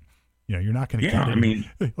bullshit. You're not going to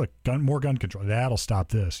look, more gun control. That'll stop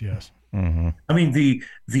this. Yes. Mm-hmm. I mean,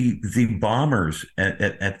 the bombers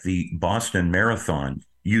at the Boston Marathon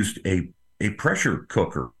used a pressure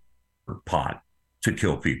cooker pot to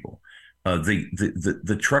kill people.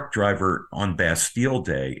 The truck driver on Bastille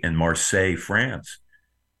Day in Marseille, France,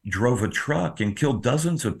 drove a truck and killed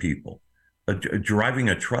dozens of people, driving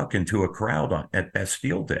a truck into a crowd at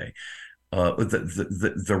Bastille Day.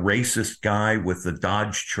 The racist guy with the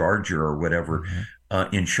Dodge Charger or whatever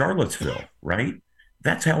in Charlottesville, right?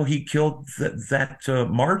 That's how he killed that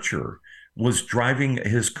marcher, was driving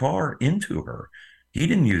his car into her. He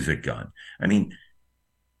didn't use a gun. I mean,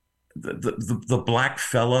 the black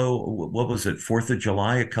fellow, what was it, 4th of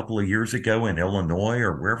July a couple of years ago in Illinois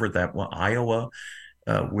or wherever that was, Iowa,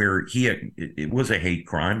 where it was a hate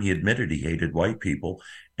crime. He admitted he hated white people,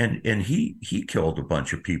 and he killed a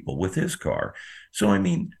bunch of people with his car. So, I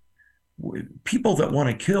mean, people that want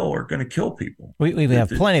to kill are going to kill people. We have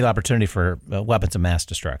plenty of opportunity for weapons of mass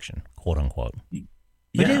destruction, quote unquote. We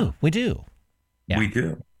do. Yeah. We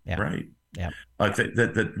do. Yeah. Right. Yeah.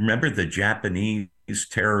 Remember the Japanese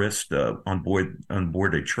terrorist on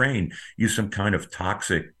board a train used some kind of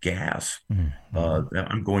toxic gas. Mm-hmm.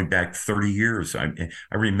 I'm going back 30 years. I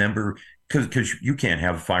remember, because you can't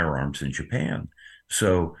have firearms in Japan.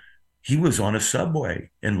 So he was on a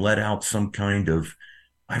subway and let out some kind of,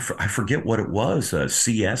 I forget what it was,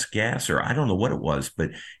 CS gas, or I don't know what it was,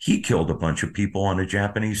 but he killed a bunch of people on a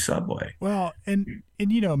Japanese subway. Well, and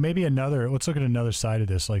maybe let's look at another side of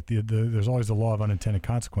this. Like there's always the law of unintended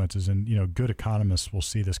consequences, and good economists will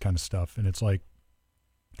see this kind of stuff. And it's like,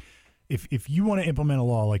 if you want to implement a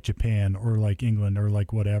law like Japan or like England or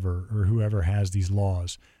like whatever, or whoever has these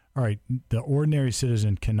laws, all right, the ordinary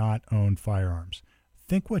citizen cannot own firearms.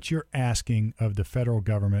 Think what you're asking of the federal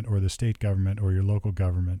government or the state government or your local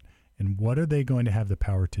government, and what are they going to have the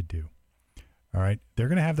power to do? All right, they're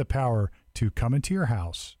going to have the power to come into your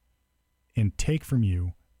house and take from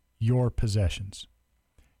you your possessions.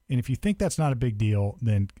 And if you think that's not a big deal,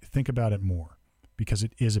 then think about it more, because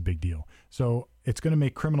it is a big deal. So it's going to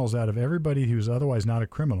make criminals out of everybody who's otherwise not a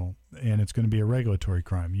criminal, and it's going to be a regulatory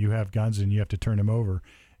crime. You have guns and you have to turn them over.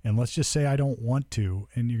 And let's just say I don't want to.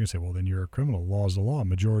 And you're going to say, well, then you're a criminal. Law is the law,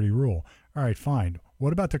 majority rule. All right, fine.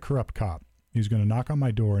 What about the corrupt cop who's going to knock on my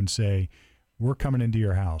door and say, we're coming into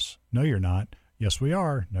your house? No, you're not. Yes, we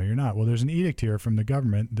are. No, you're not. Well, there's an edict here from the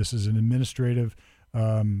government. This is an administrative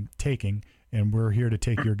taking, and we're here to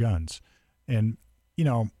take your guns. And, you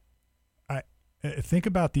know, I think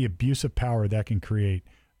about the abuse of power that can create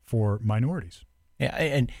for minorities. Yeah,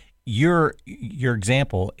 and your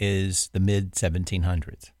example is the mid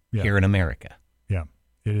 1700s here in America. Yeah,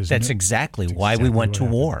 it is. That's exactly why we went to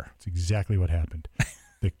war. It's exactly what happened.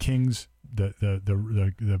 The kings, the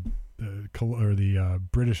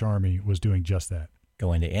British Army was doing just that.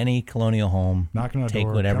 Go into any colonial home, knocking on the door,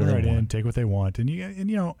 take whatever they want, take what they want, and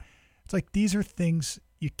you know, it's like these are things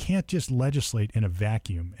you can't just legislate in a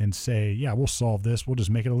vacuum and say, yeah, we'll solve this. We'll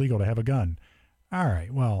just make it illegal to have a gun. All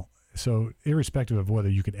right, well. So irrespective of whether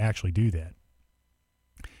you could actually do that,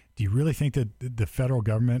 do you really think that the federal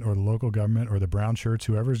government or the local government or the brown shirts,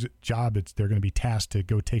 whoever's job they're going to be tasked to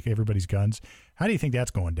go take everybody's guns, how do you think that's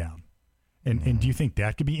going down? And do you think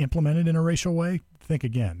that could be implemented in a racial way? Think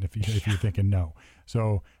again if you're thinking no.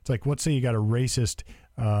 So it's like, let's say you got a racist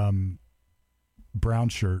brown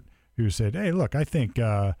shirt who said, hey, look, I think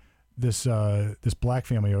this black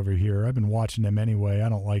family over here, I've been watching them anyway. I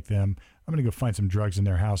don't like them. I'm going to go find some drugs in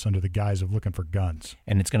their house under the guise of looking for guns.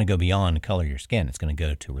 And it's going to go beyond the color of your skin. It's going to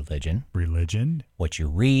go to religion, what you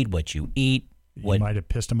read, what you eat. You might have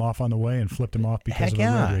pissed him off on the way and flipped him off because of a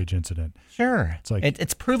road rage incident. Sure. It's like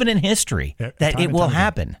it's proven in history that it will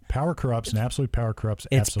happen. Power corrupts, and absolute power corrupts.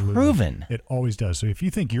 It's absolutely proven. It always does. So if you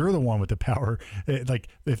think you're the one with the power, like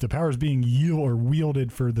if the power is being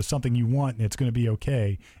wielded for the something you want, and it's going to be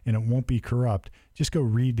okay, and it won't be corrupt, just go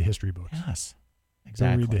read the history books. Yes,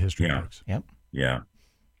 exactly. Go read the history books. Yep. Yeah.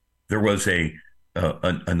 There was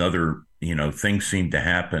another, things seemed to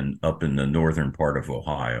happen up in the northern part of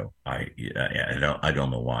Ohio. I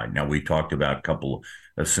don't know why. Now, we talked about a couple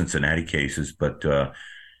of Cincinnati cases, but a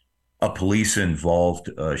police involved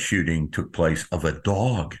shooting took place of a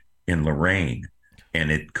dog in Lorain,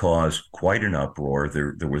 and it caused quite an uproar.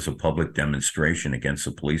 There was a public demonstration against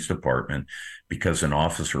the police department because an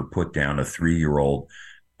officer put down a 3-year-old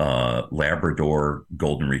Labrador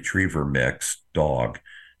Golden Retriever mix dog.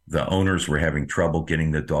 The owners were having trouble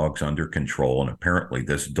getting the dogs under control, and apparently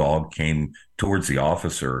this dog came towards the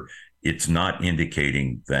officer. It's not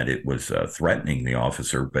indicating that it was threatening the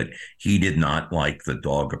officer, but he did not like the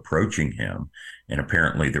dog approaching him. And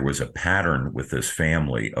apparently there was a pattern with this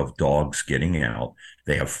family of dogs getting out.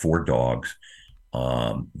 They have 4 dogs.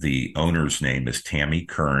 The owner's name is Tammy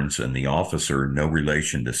Kearns, and the officer, no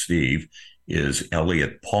relation to Steve, is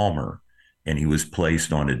Elliot Palmer, and he was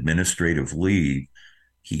placed on administrative leave.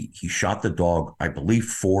 He shot the dog, I believe,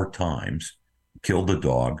 4 times, killed the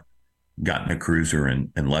dog, got in a cruiser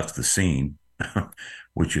and left the scene,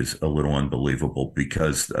 which is a little unbelievable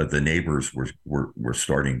because the neighbors were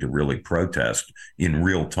starting to really protest in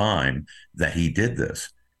real time that he did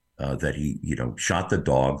this, that he, shot the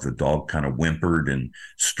dog. The dog kind of whimpered and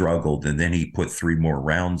struggled, and then he put 3 more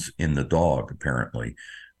rounds in the dog, apparently.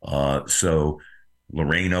 So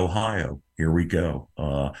Lorain, Ohio, here we go.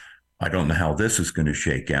 I don't know how this is going to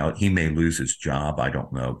shake out. He may lose his job. I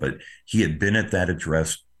don't know. But he had been at that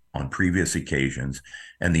address on previous occasions,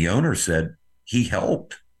 and the owner said he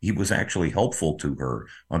helped. He was actually helpful to her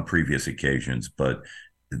on previous occasions. But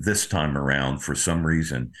this time around, for some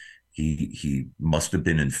reason, he must have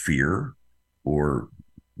been in fear or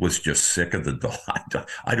was just sick of the dog.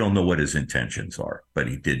 I don't know what his intentions are, but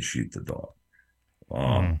he did shoot the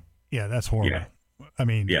dog. Yeah, that's horrible. Yeah. I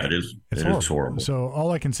mean, yeah, it is. It is horrible. So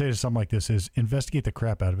all I can say to something like this is investigate the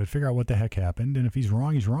crap out of it. Figure out what the heck happened, and if he's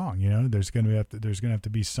wrong, he's wrong. There's going to have to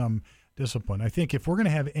be some discipline. I think if we're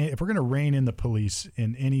going to rein in the police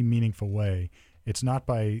in any meaningful way, it's not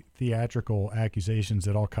by theatrical accusations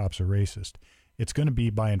that all cops are racist. It's going to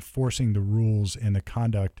be by enforcing the rules and the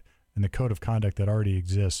conduct and the code of conduct that already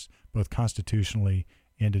exists, both constitutionally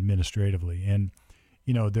and administratively. And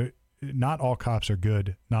not all cops are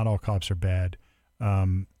good. Not all cops are bad.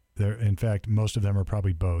 In fact, most of them are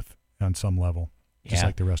probably both on some level, just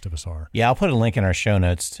like the rest of us are. Yeah, I'll put a link in our show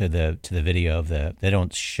notes to the video of they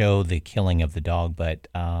don't show the killing of the dog, but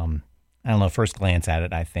I don't know. First glance at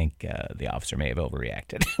it, I think the officer may have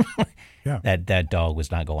overreacted. Yeah. That dog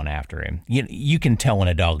was not going after him. You can tell when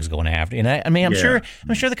a dog is going after. And I'm sure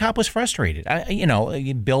the cop was frustrated.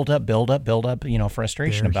 You build up,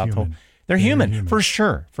 frustration They're about human. They're human, human. for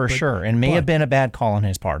sure, sure, and may have been a bad call on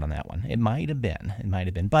his part on that one. It might have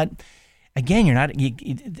been. But again,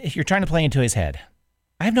 you're trying to play into his head.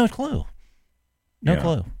 I have no clue. No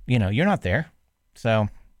clue. You're not there. So,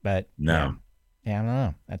 but No. Yeah, I don't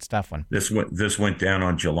know. That's a tough one. This went down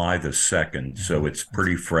on July the 2nd, so it's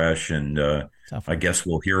pretty fresh, and I guess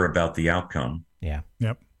we'll hear about the outcome. Yeah.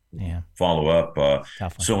 Yep. Yeah. Follow up.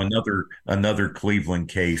 Tough one. So another Cleveland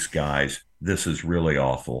case, guys. This is really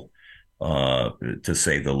awful, to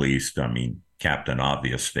say the least. I mean, Captain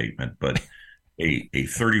Obvious statement, but a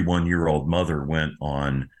 31-year-old mother went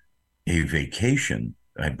on a vacation,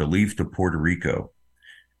 I believe, to Puerto Rico,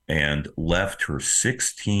 and left her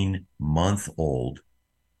 16-month-old,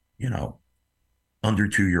 under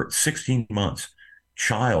 2 years, 16 months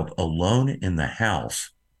child alone in the house.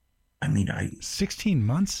 I mean, 16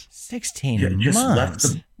 months? 16 just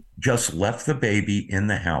months. Just left the baby in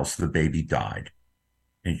the house. The baby died.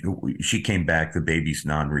 And she came back. The baby's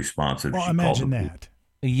non-responsive. Well, She imagine called the- that.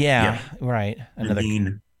 Yeah, right. Another.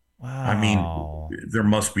 I mean, there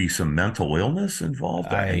must be some mental illness involved.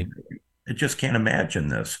 I just can't imagine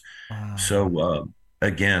this. Wow. So,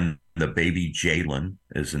 again, the baby Jalen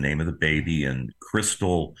is the name of the baby, and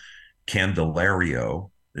Crystal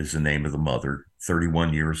Candelario is the name of the mother,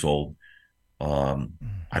 31 years old. I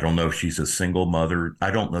don't know if she's a single mother.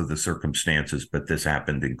 I don't know the circumstances, but this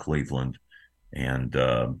happened in Cleveland. And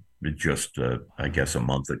just, I guess, a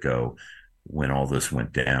month ago when all this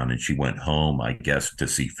went down, and she went home, I guess, to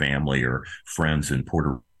see family or friends in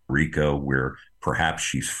Puerto Rico, where perhaps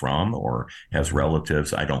she's from or has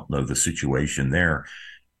relatives. I don't know the situation there,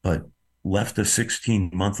 but left a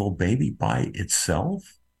 16-month-old baby by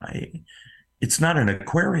itself. It's not an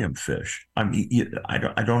aquarium fish. I mean, I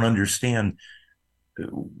don't understand.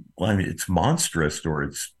 Well, I mean, it's monstrous,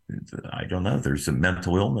 or I don't know. There's a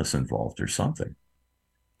mental illness involved or something.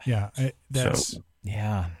 Yeah, that's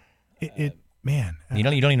yeah. Man. You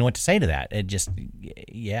don't even know what to say to that. It just,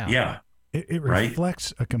 yeah. Yeah. It Right?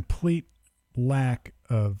 reflects a complete lack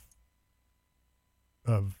of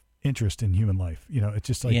interest in human life. It's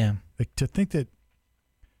just like, like to think that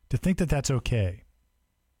that's okay.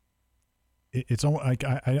 It's almost like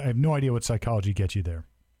I have no idea what psychology gets you there.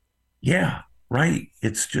 Yeah. Right.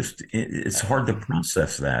 It's just, it's hard to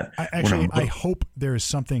process that. I hope there is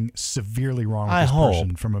something severely wrong with this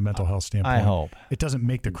person from a mental health standpoint. I hope. It doesn't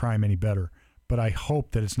make the crime any better, but I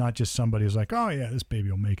hope that it's not just somebody who's like, oh yeah, this baby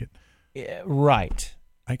will make it. Yeah, right.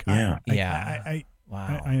 Wow.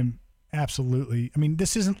 I am absolutely, I mean,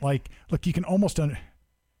 this isn't like, look, you can almost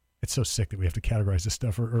it's so sick that we have to categorize this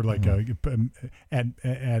stuff or like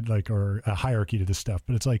add like or a hierarchy to this stuff.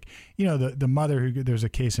 But it's like, the mother there's a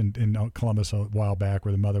case in Columbus a while back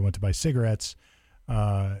where the mother went to buy cigarettes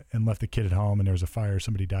and left the kid at home, and there was a fire,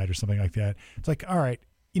 somebody died or something like that. It's like, all right,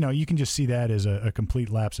 you can just see that as a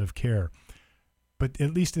complete lapse of care. But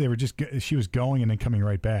at least she was going and then coming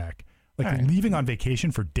right back. Like leaving on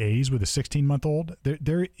vacation for days with a 16-month-old,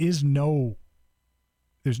 there's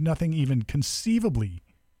nothing even conceivably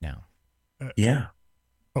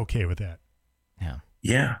okay with that.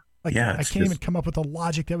 Yeah. Like, yeah. I can't even come up with a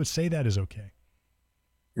logic that would say that is okay.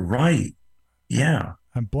 Right. Yeah.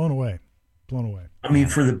 I'm blown away. I mean,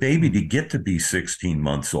 for the baby to get to be 16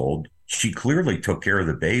 months old, she clearly took care of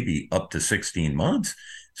the baby up to 16 months.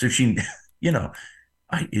 So she,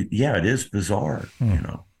 it is bizarre,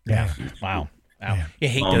 Yeah. Wow. You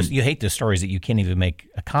hate those stories that you can't even make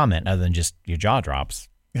a comment other than just your jaw drops.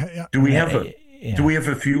 Yeah. Do we have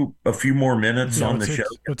a few more minutes on the show?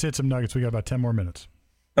 Let's hit some nuggets. We got about 10 more minutes.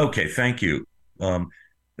 Okay, thank you.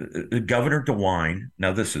 Governor DeWine,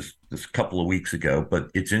 now this is a couple of weeks ago, but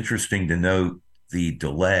it's interesting to note the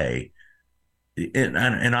delay. And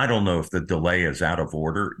I don't know if the delay is out of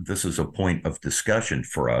order. This is a point of discussion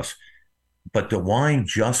for us. But DeWine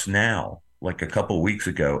just now, like a couple of weeks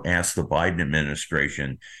ago, asked the Biden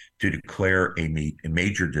administration to declare a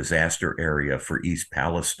major disaster area for East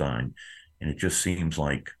Palestine. And it just seems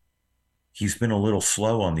like he's been a little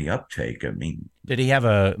slow on the uptake. I mean, did he have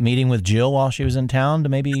a meeting with Jill while she was in town to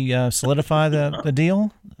maybe solidify the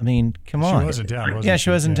deal? I mean, come on. She was in town, wasn't she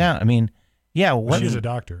was in town. I mean, she's a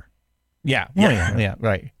doctor. Yeah. Yeah.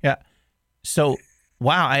 Right. Yeah. So,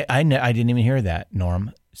 wow. I didn't even hear that,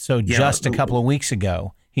 Norm. So just a couple of weeks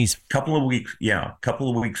ago, a couple of weeks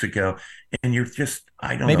ago, and you're just,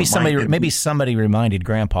 I don't maybe know. Maybe somebody reminded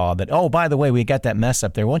Grandpa that, oh, by the way, we got that mess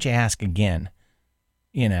up there. Why don't you ask again?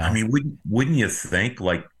 I mean, wouldn't you think,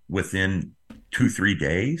 like, within 2-3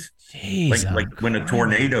 days. Jeez, Like when a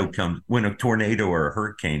tornado or a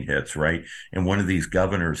hurricane hits, right? And one of these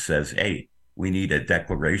governors says, "Hey, we need a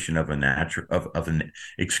declaration of a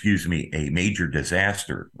major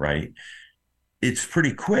disaster," right? It's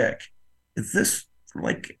pretty quick.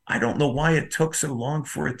 I don't know why it took so long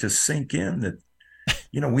for it to sink in that,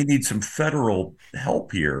 we need some federal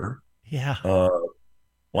help here. Yeah.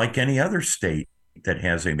 Like any other state that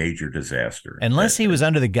has a major disaster. Unless he was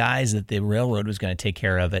under the guise that the railroad was going to take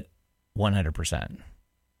care of it 100%.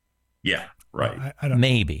 Yeah, right. I don't,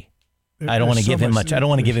 Maybe. I don't want to give him much. I don't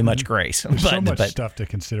want to give him much grace. There's so much stuff to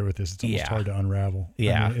consider with this. It's almost hard to unravel.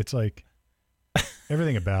 Yeah. I mean, it's like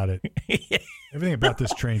everything about it. Everything about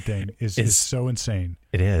this train thing is so insane.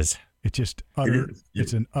 It is. It's just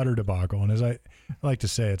it's an utter debacle. And as I like to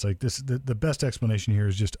say, it's like this. The best explanation here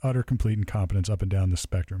is just utter, complete incompetence up and down the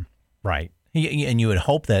spectrum. Right. And you would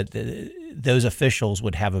hope that those officials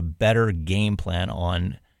would have a better game plan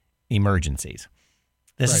on emergencies.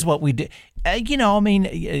 This is what we do. A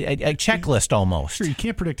checklist almost. Sure, you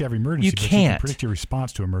can't predict every emergency, but you can predict your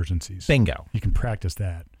response to emergencies. Bingo. You can practice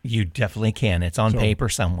that. You definitely can. It's on paper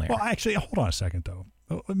somewhere. Well, actually, hold on a second, though.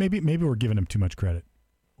 Maybe we're giving them too much credit.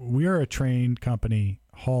 We are a train company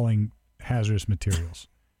hauling hazardous materials.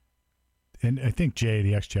 And I think Jay,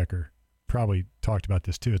 the Exchequer, probably talked about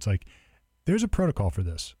this too. It's like, there's a protocol for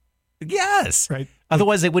this. Yes. Right.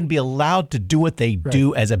 Otherwise, they wouldn't be allowed to do what they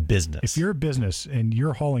do as a business. If you're a business and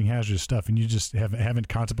you're hauling hazardous stuff and you just haven't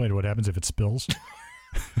contemplated what happens if it spills,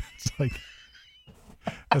 it's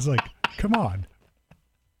like, come on.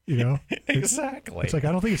 Exactly. It's like,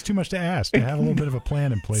 I don't think it's too much to ask to have a little bit of a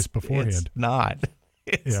plan in place beforehand. It's not.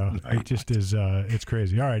 It just is. It's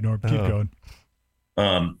crazy. All right, Norm, keep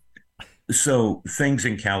going. So things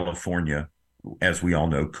in California, as we all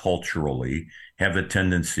know, culturally have a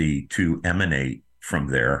tendency to emanate from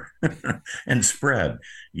there and spread,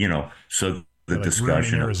 so the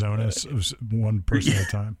discussion in Arizona was one person at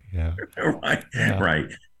a time. Yeah. Right. Yeah. Right.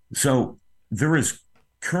 So there is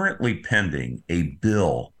currently pending a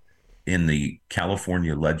bill in the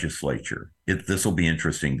California legislature. This will be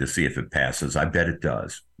interesting to see if it passes. I bet it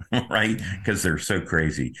does, right? Because they're so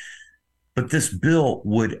crazy. But this bill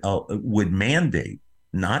would mandate,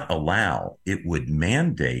 not allow, it would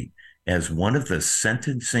mandate as one of the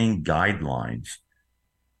sentencing guidelines,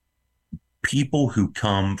 people who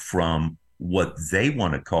come from what they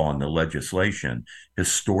want to call in the legislation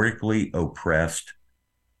historically oppressed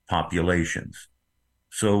populations.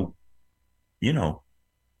 So,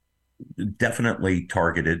 definitely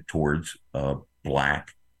targeted towards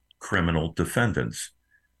Black criminal defendants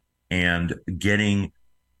and getting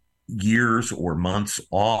years or months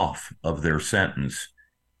off of their sentence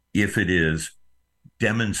if it is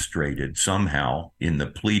demonstrated somehow in the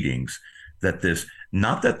pleadings that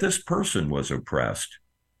not that this person was oppressed,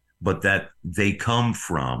 but that they come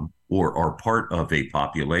from or are part of a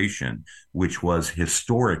population which was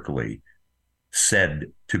historically said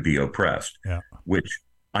to be oppressed. Yeah. Which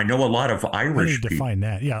I know a lot of Irish people define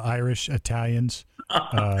that. Yeah, Irish, Italians,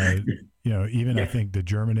 even I think the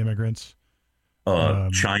German immigrants,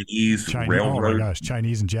 Chinese railroad. Oh my gosh,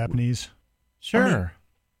 Chinese and Japanese. Sure.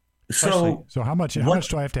 So how much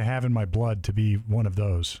do I have to have in my blood to be one of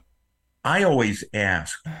those? I always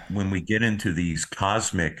ask when we get into these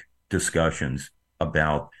cosmic discussions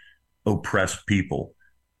about oppressed people,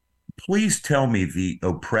 please tell me the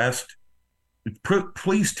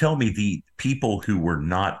people who were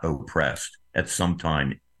not oppressed at some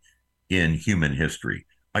time in human history.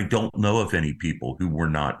 I don't know of any people who were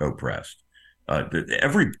not oppressed.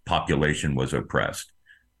 Every population was oppressed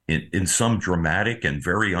in some dramatic and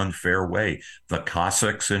very unfair way. The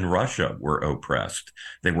Cossacks in Russia were oppressed.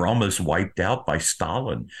 They were almost wiped out by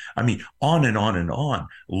Stalin. I mean, on and on and on.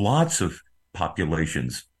 Lots of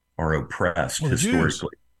populations are oppressed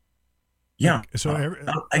historically. Yeah. So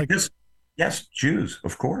I guess, yes, Jews,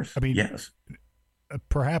 of course. I mean, yes.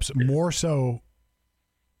 Perhaps more so.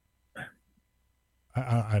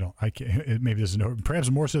 I can't. Maybe this is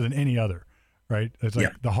perhaps more so than any other. Right? It's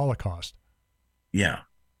like the Holocaust. Yeah.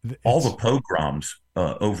 All the pogroms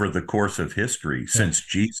over the course of history since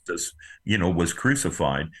Jesus, was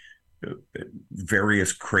crucified,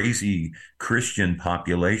 various crazy Christian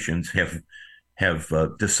populations have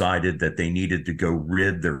decided that they needed to go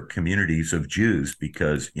rid their communities of Jews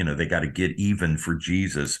because, they got to get even for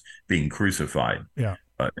Jesus being crucified. Yeah.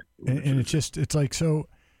 And it's like, so.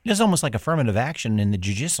 It's almost like affirmative action in the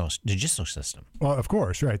judicial system. Well, of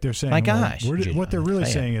course, right. They're saying, my gosh, what they're really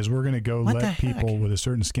saying is we're going to go let people with a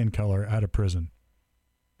certain skin color out of prison.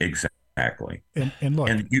 Exactly. And look,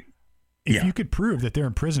 if you could prove that they're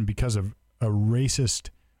in prison because of a racist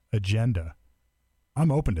agenda,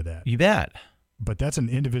 I'm open to that. You bet. But that's an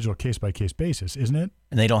individual case-by-case basis, isn't it?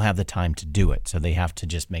 And they don't have the time to do it, so they have to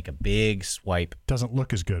just make a big swipe. Doesn't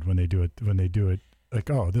look as good when they do it. Like,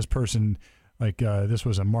 oh, this person, this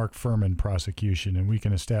was a Mark Furman prosecution, and we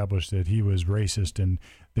can establish that he was racist, and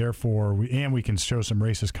therefore we can show some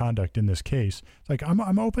racist conduct in this case. It's like,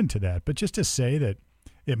 I'm open to that, but just to say that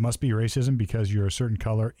it must be racism because you're a certain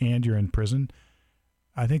color and you're in prison,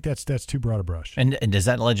 I think that's too broad a brush. And does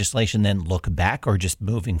that legislation then look back or just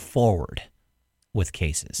moving forward with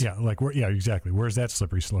cases? Yeah, exactly. Where's that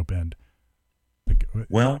slippery slope end? Like,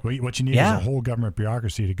 well, what you need is a whole government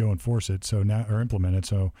bureaucracy to go enforce it. So now, or implement it.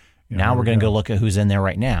 So now we're going to go look at who's in there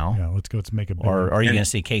right now. Yeah, let's make a. Or are you going to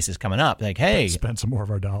see cases coming up like, hey, spend some more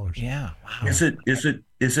of our dollars? Yeah. Wow. Is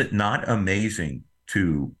it not amazing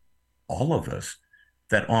to all of us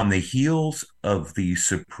that on the heels of the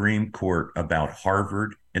Supreme Court about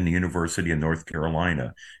Harvard and the University of North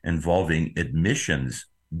Carolina involving admissions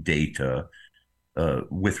data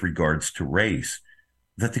with regards to race,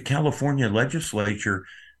 that the California legislature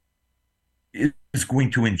is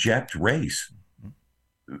going to inject race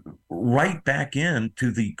right back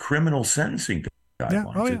into the criminal sentencing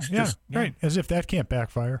guidelines. Yeah. Right. As if that can't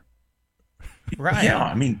backfire. Right. Yeah.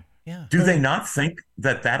 I mean, do they not think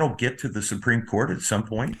that that'll get to the Supreme Court at some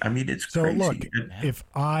point? I mean, it's crazy. So look, if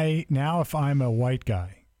I'm a white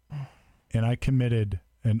guy and I committed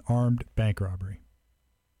an armed bank robbery.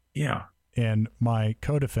 Yeah. And my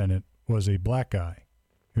co-defendant was a black guy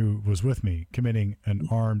who was with me committing an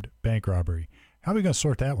armed bank robbery. How are we going to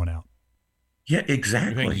sort that one out? Yeah,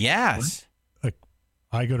 exactly. Yes. Like,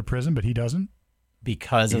 I go to prison, but he doesn't?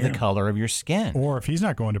 Because of the color of your skin. Or if he's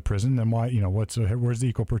not going to prison, then why, where's the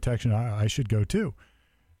equal protection I should go to?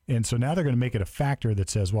 And so now they're going to make it a factor that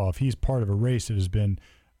says, well, if he's part of a race that has been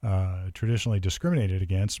traditionally discriminated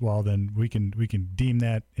against, well, then we can deem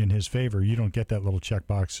that in his favor. You don't get that little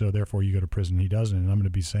checkbox, so therefore you go to prison. He doesn't. And I'm going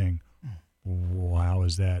to be saying, well, how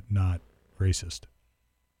is that not racist?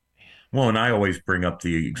 Well, and I always bring up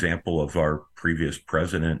the example of our previous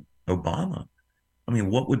president, Obama. I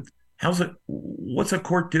mean, what's a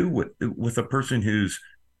court do with a person who's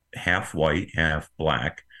half white, half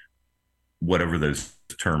black, whatever those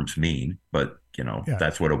terms mean, but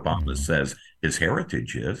that's what Obama says his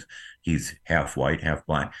heritage is. He's half white, half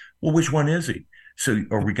black. Well, which one is he? So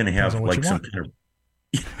are we going to have like some kind of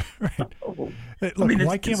right? Look,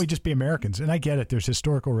 why can't we just be Americans? And I get it. There's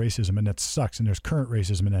historical racism, and that sucks, and there's current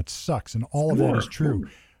racism, and that sucks, and all of that is true.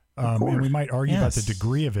 And we might argue about the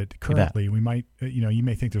degree of it currently. We might, you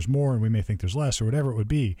may think there's more, and we may think there's less, or whatever it would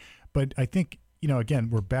be. But I think, again,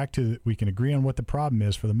 we're back to we can agree on what the problem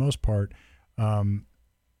is for the most part.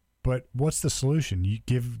 But what's the solution? You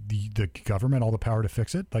give the government all the power to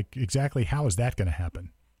fix it? Like, exactly how is that going to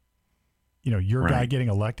happen? Your guy getting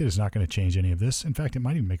elected is not going to change any of this. In fact, it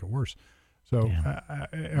might even make it worse. So, all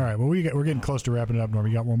right. Well, we're getting close to wrapping it up, Norm.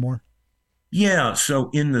 You got one more? Yeah. So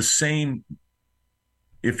in the same,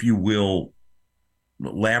 if you will,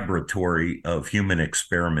 laboratory of human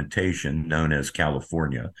experimentation known as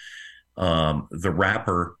California, the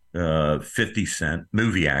rapper 50 Cent,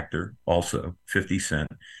 movie actor also 50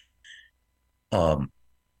 Cent,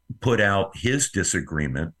 put out his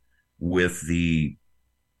disagreement with the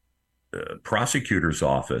prosecutor's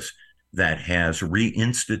office that has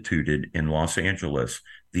reinstituted in Los Angeles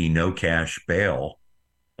the no cash bail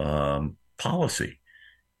policy.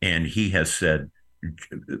 And he has said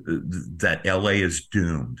that LA is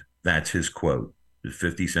doomed. That's his quote,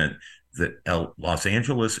 50 Cent, that Los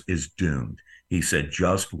Angeles is doomed. He said,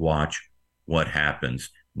 just watch what happens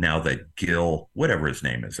now that Gil, whatever his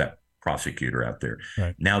name is, that prosecutor out there,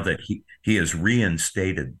 right, now that he has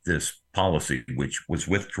reinstated this policy, which was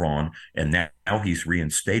withdrawn, and now he's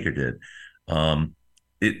reinstated it.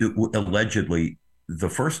 Allegedly, the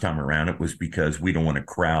first time around, it was because we don't want to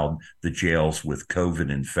crowd the jails with COVID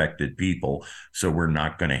infected people. So we're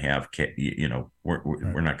not going to have,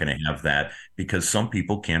 we're not going to have that because some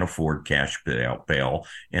people can't afford cash bail.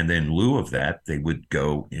 And then in lieu of that, they would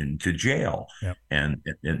go into jail. Yep.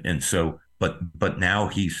 And so, but now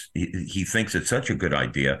he thinks it's such a good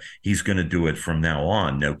idea. He's going to do it from now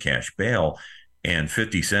on, no cash bail. And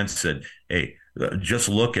 50 Cent said, hey, just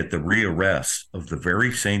look at the rearrests of the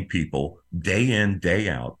very same people day in, day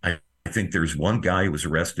out. I think there's one guy who was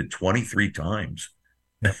arrested 23 times.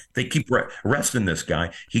 They keep arresting this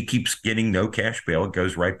guy. He keeps getting no cash bail. It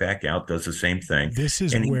goes right back out, does the same thing. This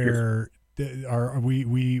is where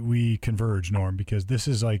we converge, Norm, because this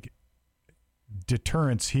is like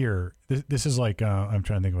deterrence here. This is like, I'm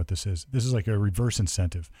trying to think of what this is. This is like a reverse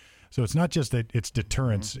incentive. So it's not just that it's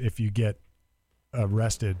deterrence if you get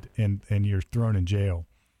arrested and you're thrown in jail.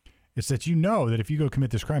 It's that you know that if you go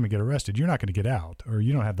commit this crime and get arrested, you're not going to get out, or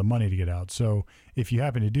you don't have the money to get out. So if you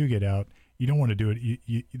happen to do get out, you don't want to do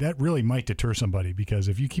it. That really might deter somebody, because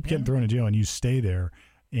if you keep getting thrown in jail and you stay there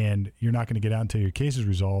and you're not going to get out until your case is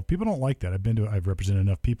resolved, people don't like that. I've represented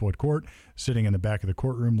enough people at court sitting in the back of the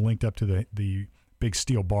courtroom linked up to the big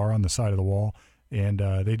steel bar on the side of the wall, and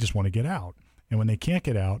they just want to get out. And when they can't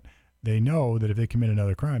get out, they know that if they commit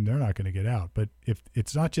another crime, they're not going to get out. But if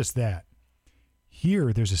it's not just that,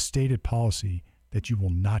 here there's a stated policy that you will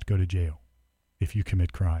not go to jail if you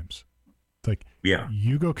commit crimes. It's like,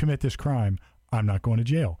 you go commit this crime, I'm not going to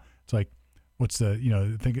jail. It's like, what's the,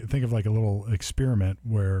 think of like a little experiment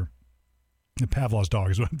where the Pavlov's dog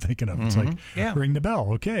is what I'm thinking of. It's like, ring the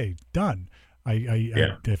bell. Okay, done.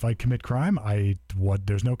 If I commit crime,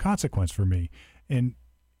 there's no consequence for me. And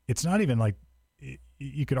it's not even like,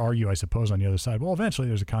 you could argue, I suppose, on the other side, well, eventually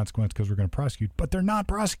there's a consequence because we're going to prosecute, but they're not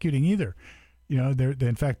prosecuting either.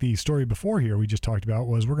 In fact, the story before here we just talked about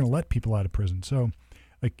was we're going to let people out of prison. So,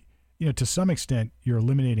 to some extent, you're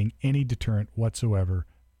eliminating any deterrent whatsoever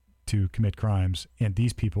to commit crimes. And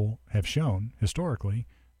these people have shown historically,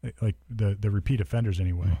 like the repeat offenders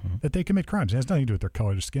anyway, that they commit crimes. It has nothing to do with their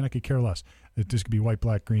color of skin. I could care less. This could be white,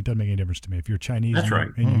 black, green. It doesn't make any difference to me. If you're Chinese, that's right.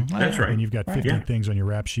 And you've got 50 things on your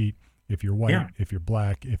rap sheet. If you're white, if you're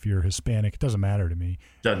black, if you're Hispanic, it doesn't matter to me.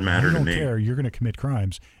 Doesn't matter to me. You don't care. You're going to commit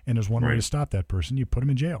crimes, and there's one way to stop that person. You put them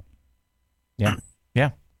in jail. Yeah. Yeah.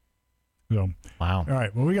 So, wow. All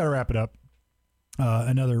right. Well, we got to wrap it up.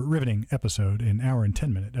 Another riveting episode, an hour and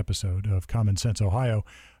 10-minute episode of Common Sense Ohio,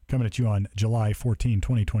 coming at you on July 14,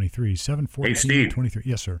 2023, 7/14/23.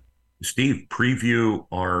 Yes, sir. Steve, preview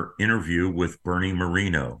our interview with Bernie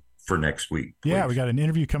Moreno for next week, please. Yeah, we got an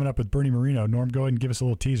interview coming up with Bernie Moreno. Norm, go ahead and give us a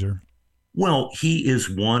little teaser. Well, he is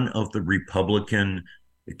one of the Republican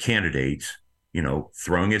candidates,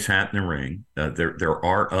 throwing his hat in the ring. There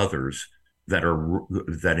are others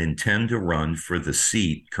that intend to run for the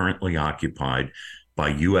seat currently occupied by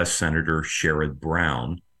U.S. Senator Sherrod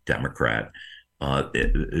Brown, Democrat,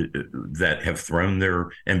 that have thrown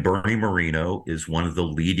and Bernie Moreno is one of the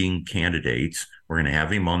leading candidates. We're going to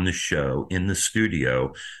have him on the show in the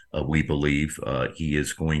studio. We believe he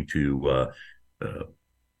is going to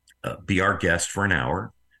be our guest for an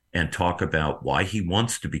hour and talk about why he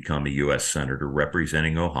wants to become a U.S. Senator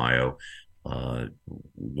representing Ohio,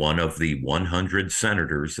 one of the 100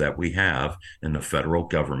 senators that we have in the federal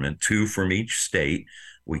government, 2 from each state.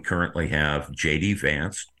 We currently have J.D.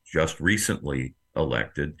 Vance, just recently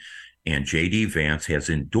elected, and J.D. Vance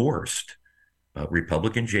has endorsed,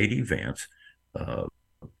 Republican J.D. Vance,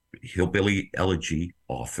 Hillbilly Elegy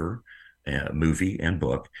author, movie and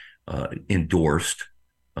book, endorsed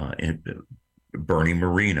Bernie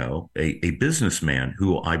Moreno, a businessman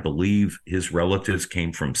who I believe his relatives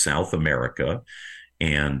came from South America,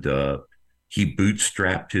 and he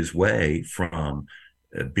bootstrapped his way from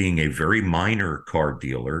being a very minor car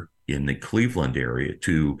dealer in the Cleveland area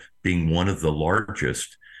to being one of the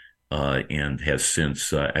largest, and has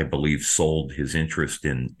since, I believe, sold his interest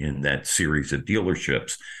in that series of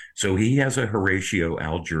dealerships. So he has a Horatio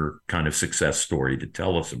Alger kind of success story to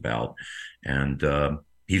tell us about, and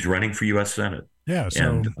he's running for U.S. Senate. Yeah,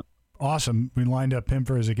 so awesome. We lined up him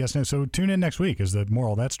for as a guest. So tune in next week is the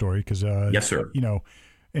moral of that story, because yes, sir.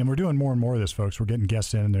 And we're doing more and more of this, folks. We're getting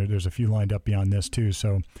guests in, and there's a few lined up beyond this too.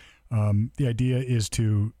 So the idea is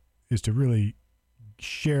to really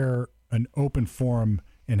share an open forum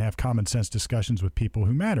and have common sense discussions with people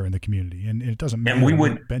who matter in the community. And it doesn't matter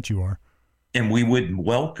what bent you are. And we would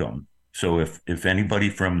welcome. So if anybody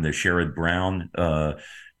from the Sherrod Brown,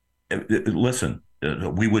 listen,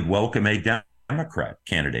 we would welcome a Democrat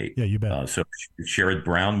candidate. Yeah, you bet. So if Sherrod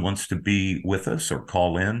Brown wants to be with us or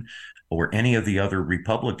call in, or any of the other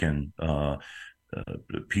Republican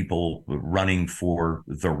people running for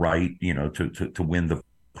the right, to win the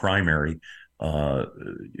primary,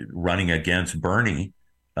 running against Bernie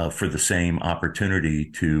for the same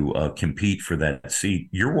opportunity to compete for that seat,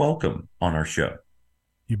 you're welcome on our show.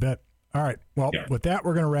 You bet. All right. Well, with that,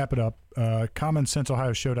 we're going to wrap it up.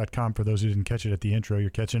 CommonSenseOhioShow.com. For those who didn't catch it at the intro, you're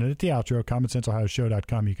catching it at the outro.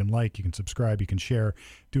 CommonSenseOhioShow.com. You can like, you can subscribe, you can share,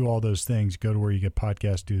 do all those things. Go to where you get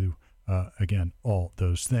podcasts, do, again, all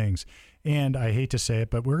those things. And I hate to say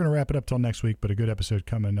it, but we're going to wrap it up till next week, but a good episode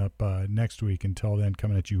coming up next week. Until then,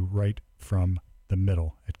 coming at you right from the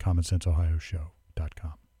middle at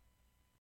CommonSenseOhioShow.com.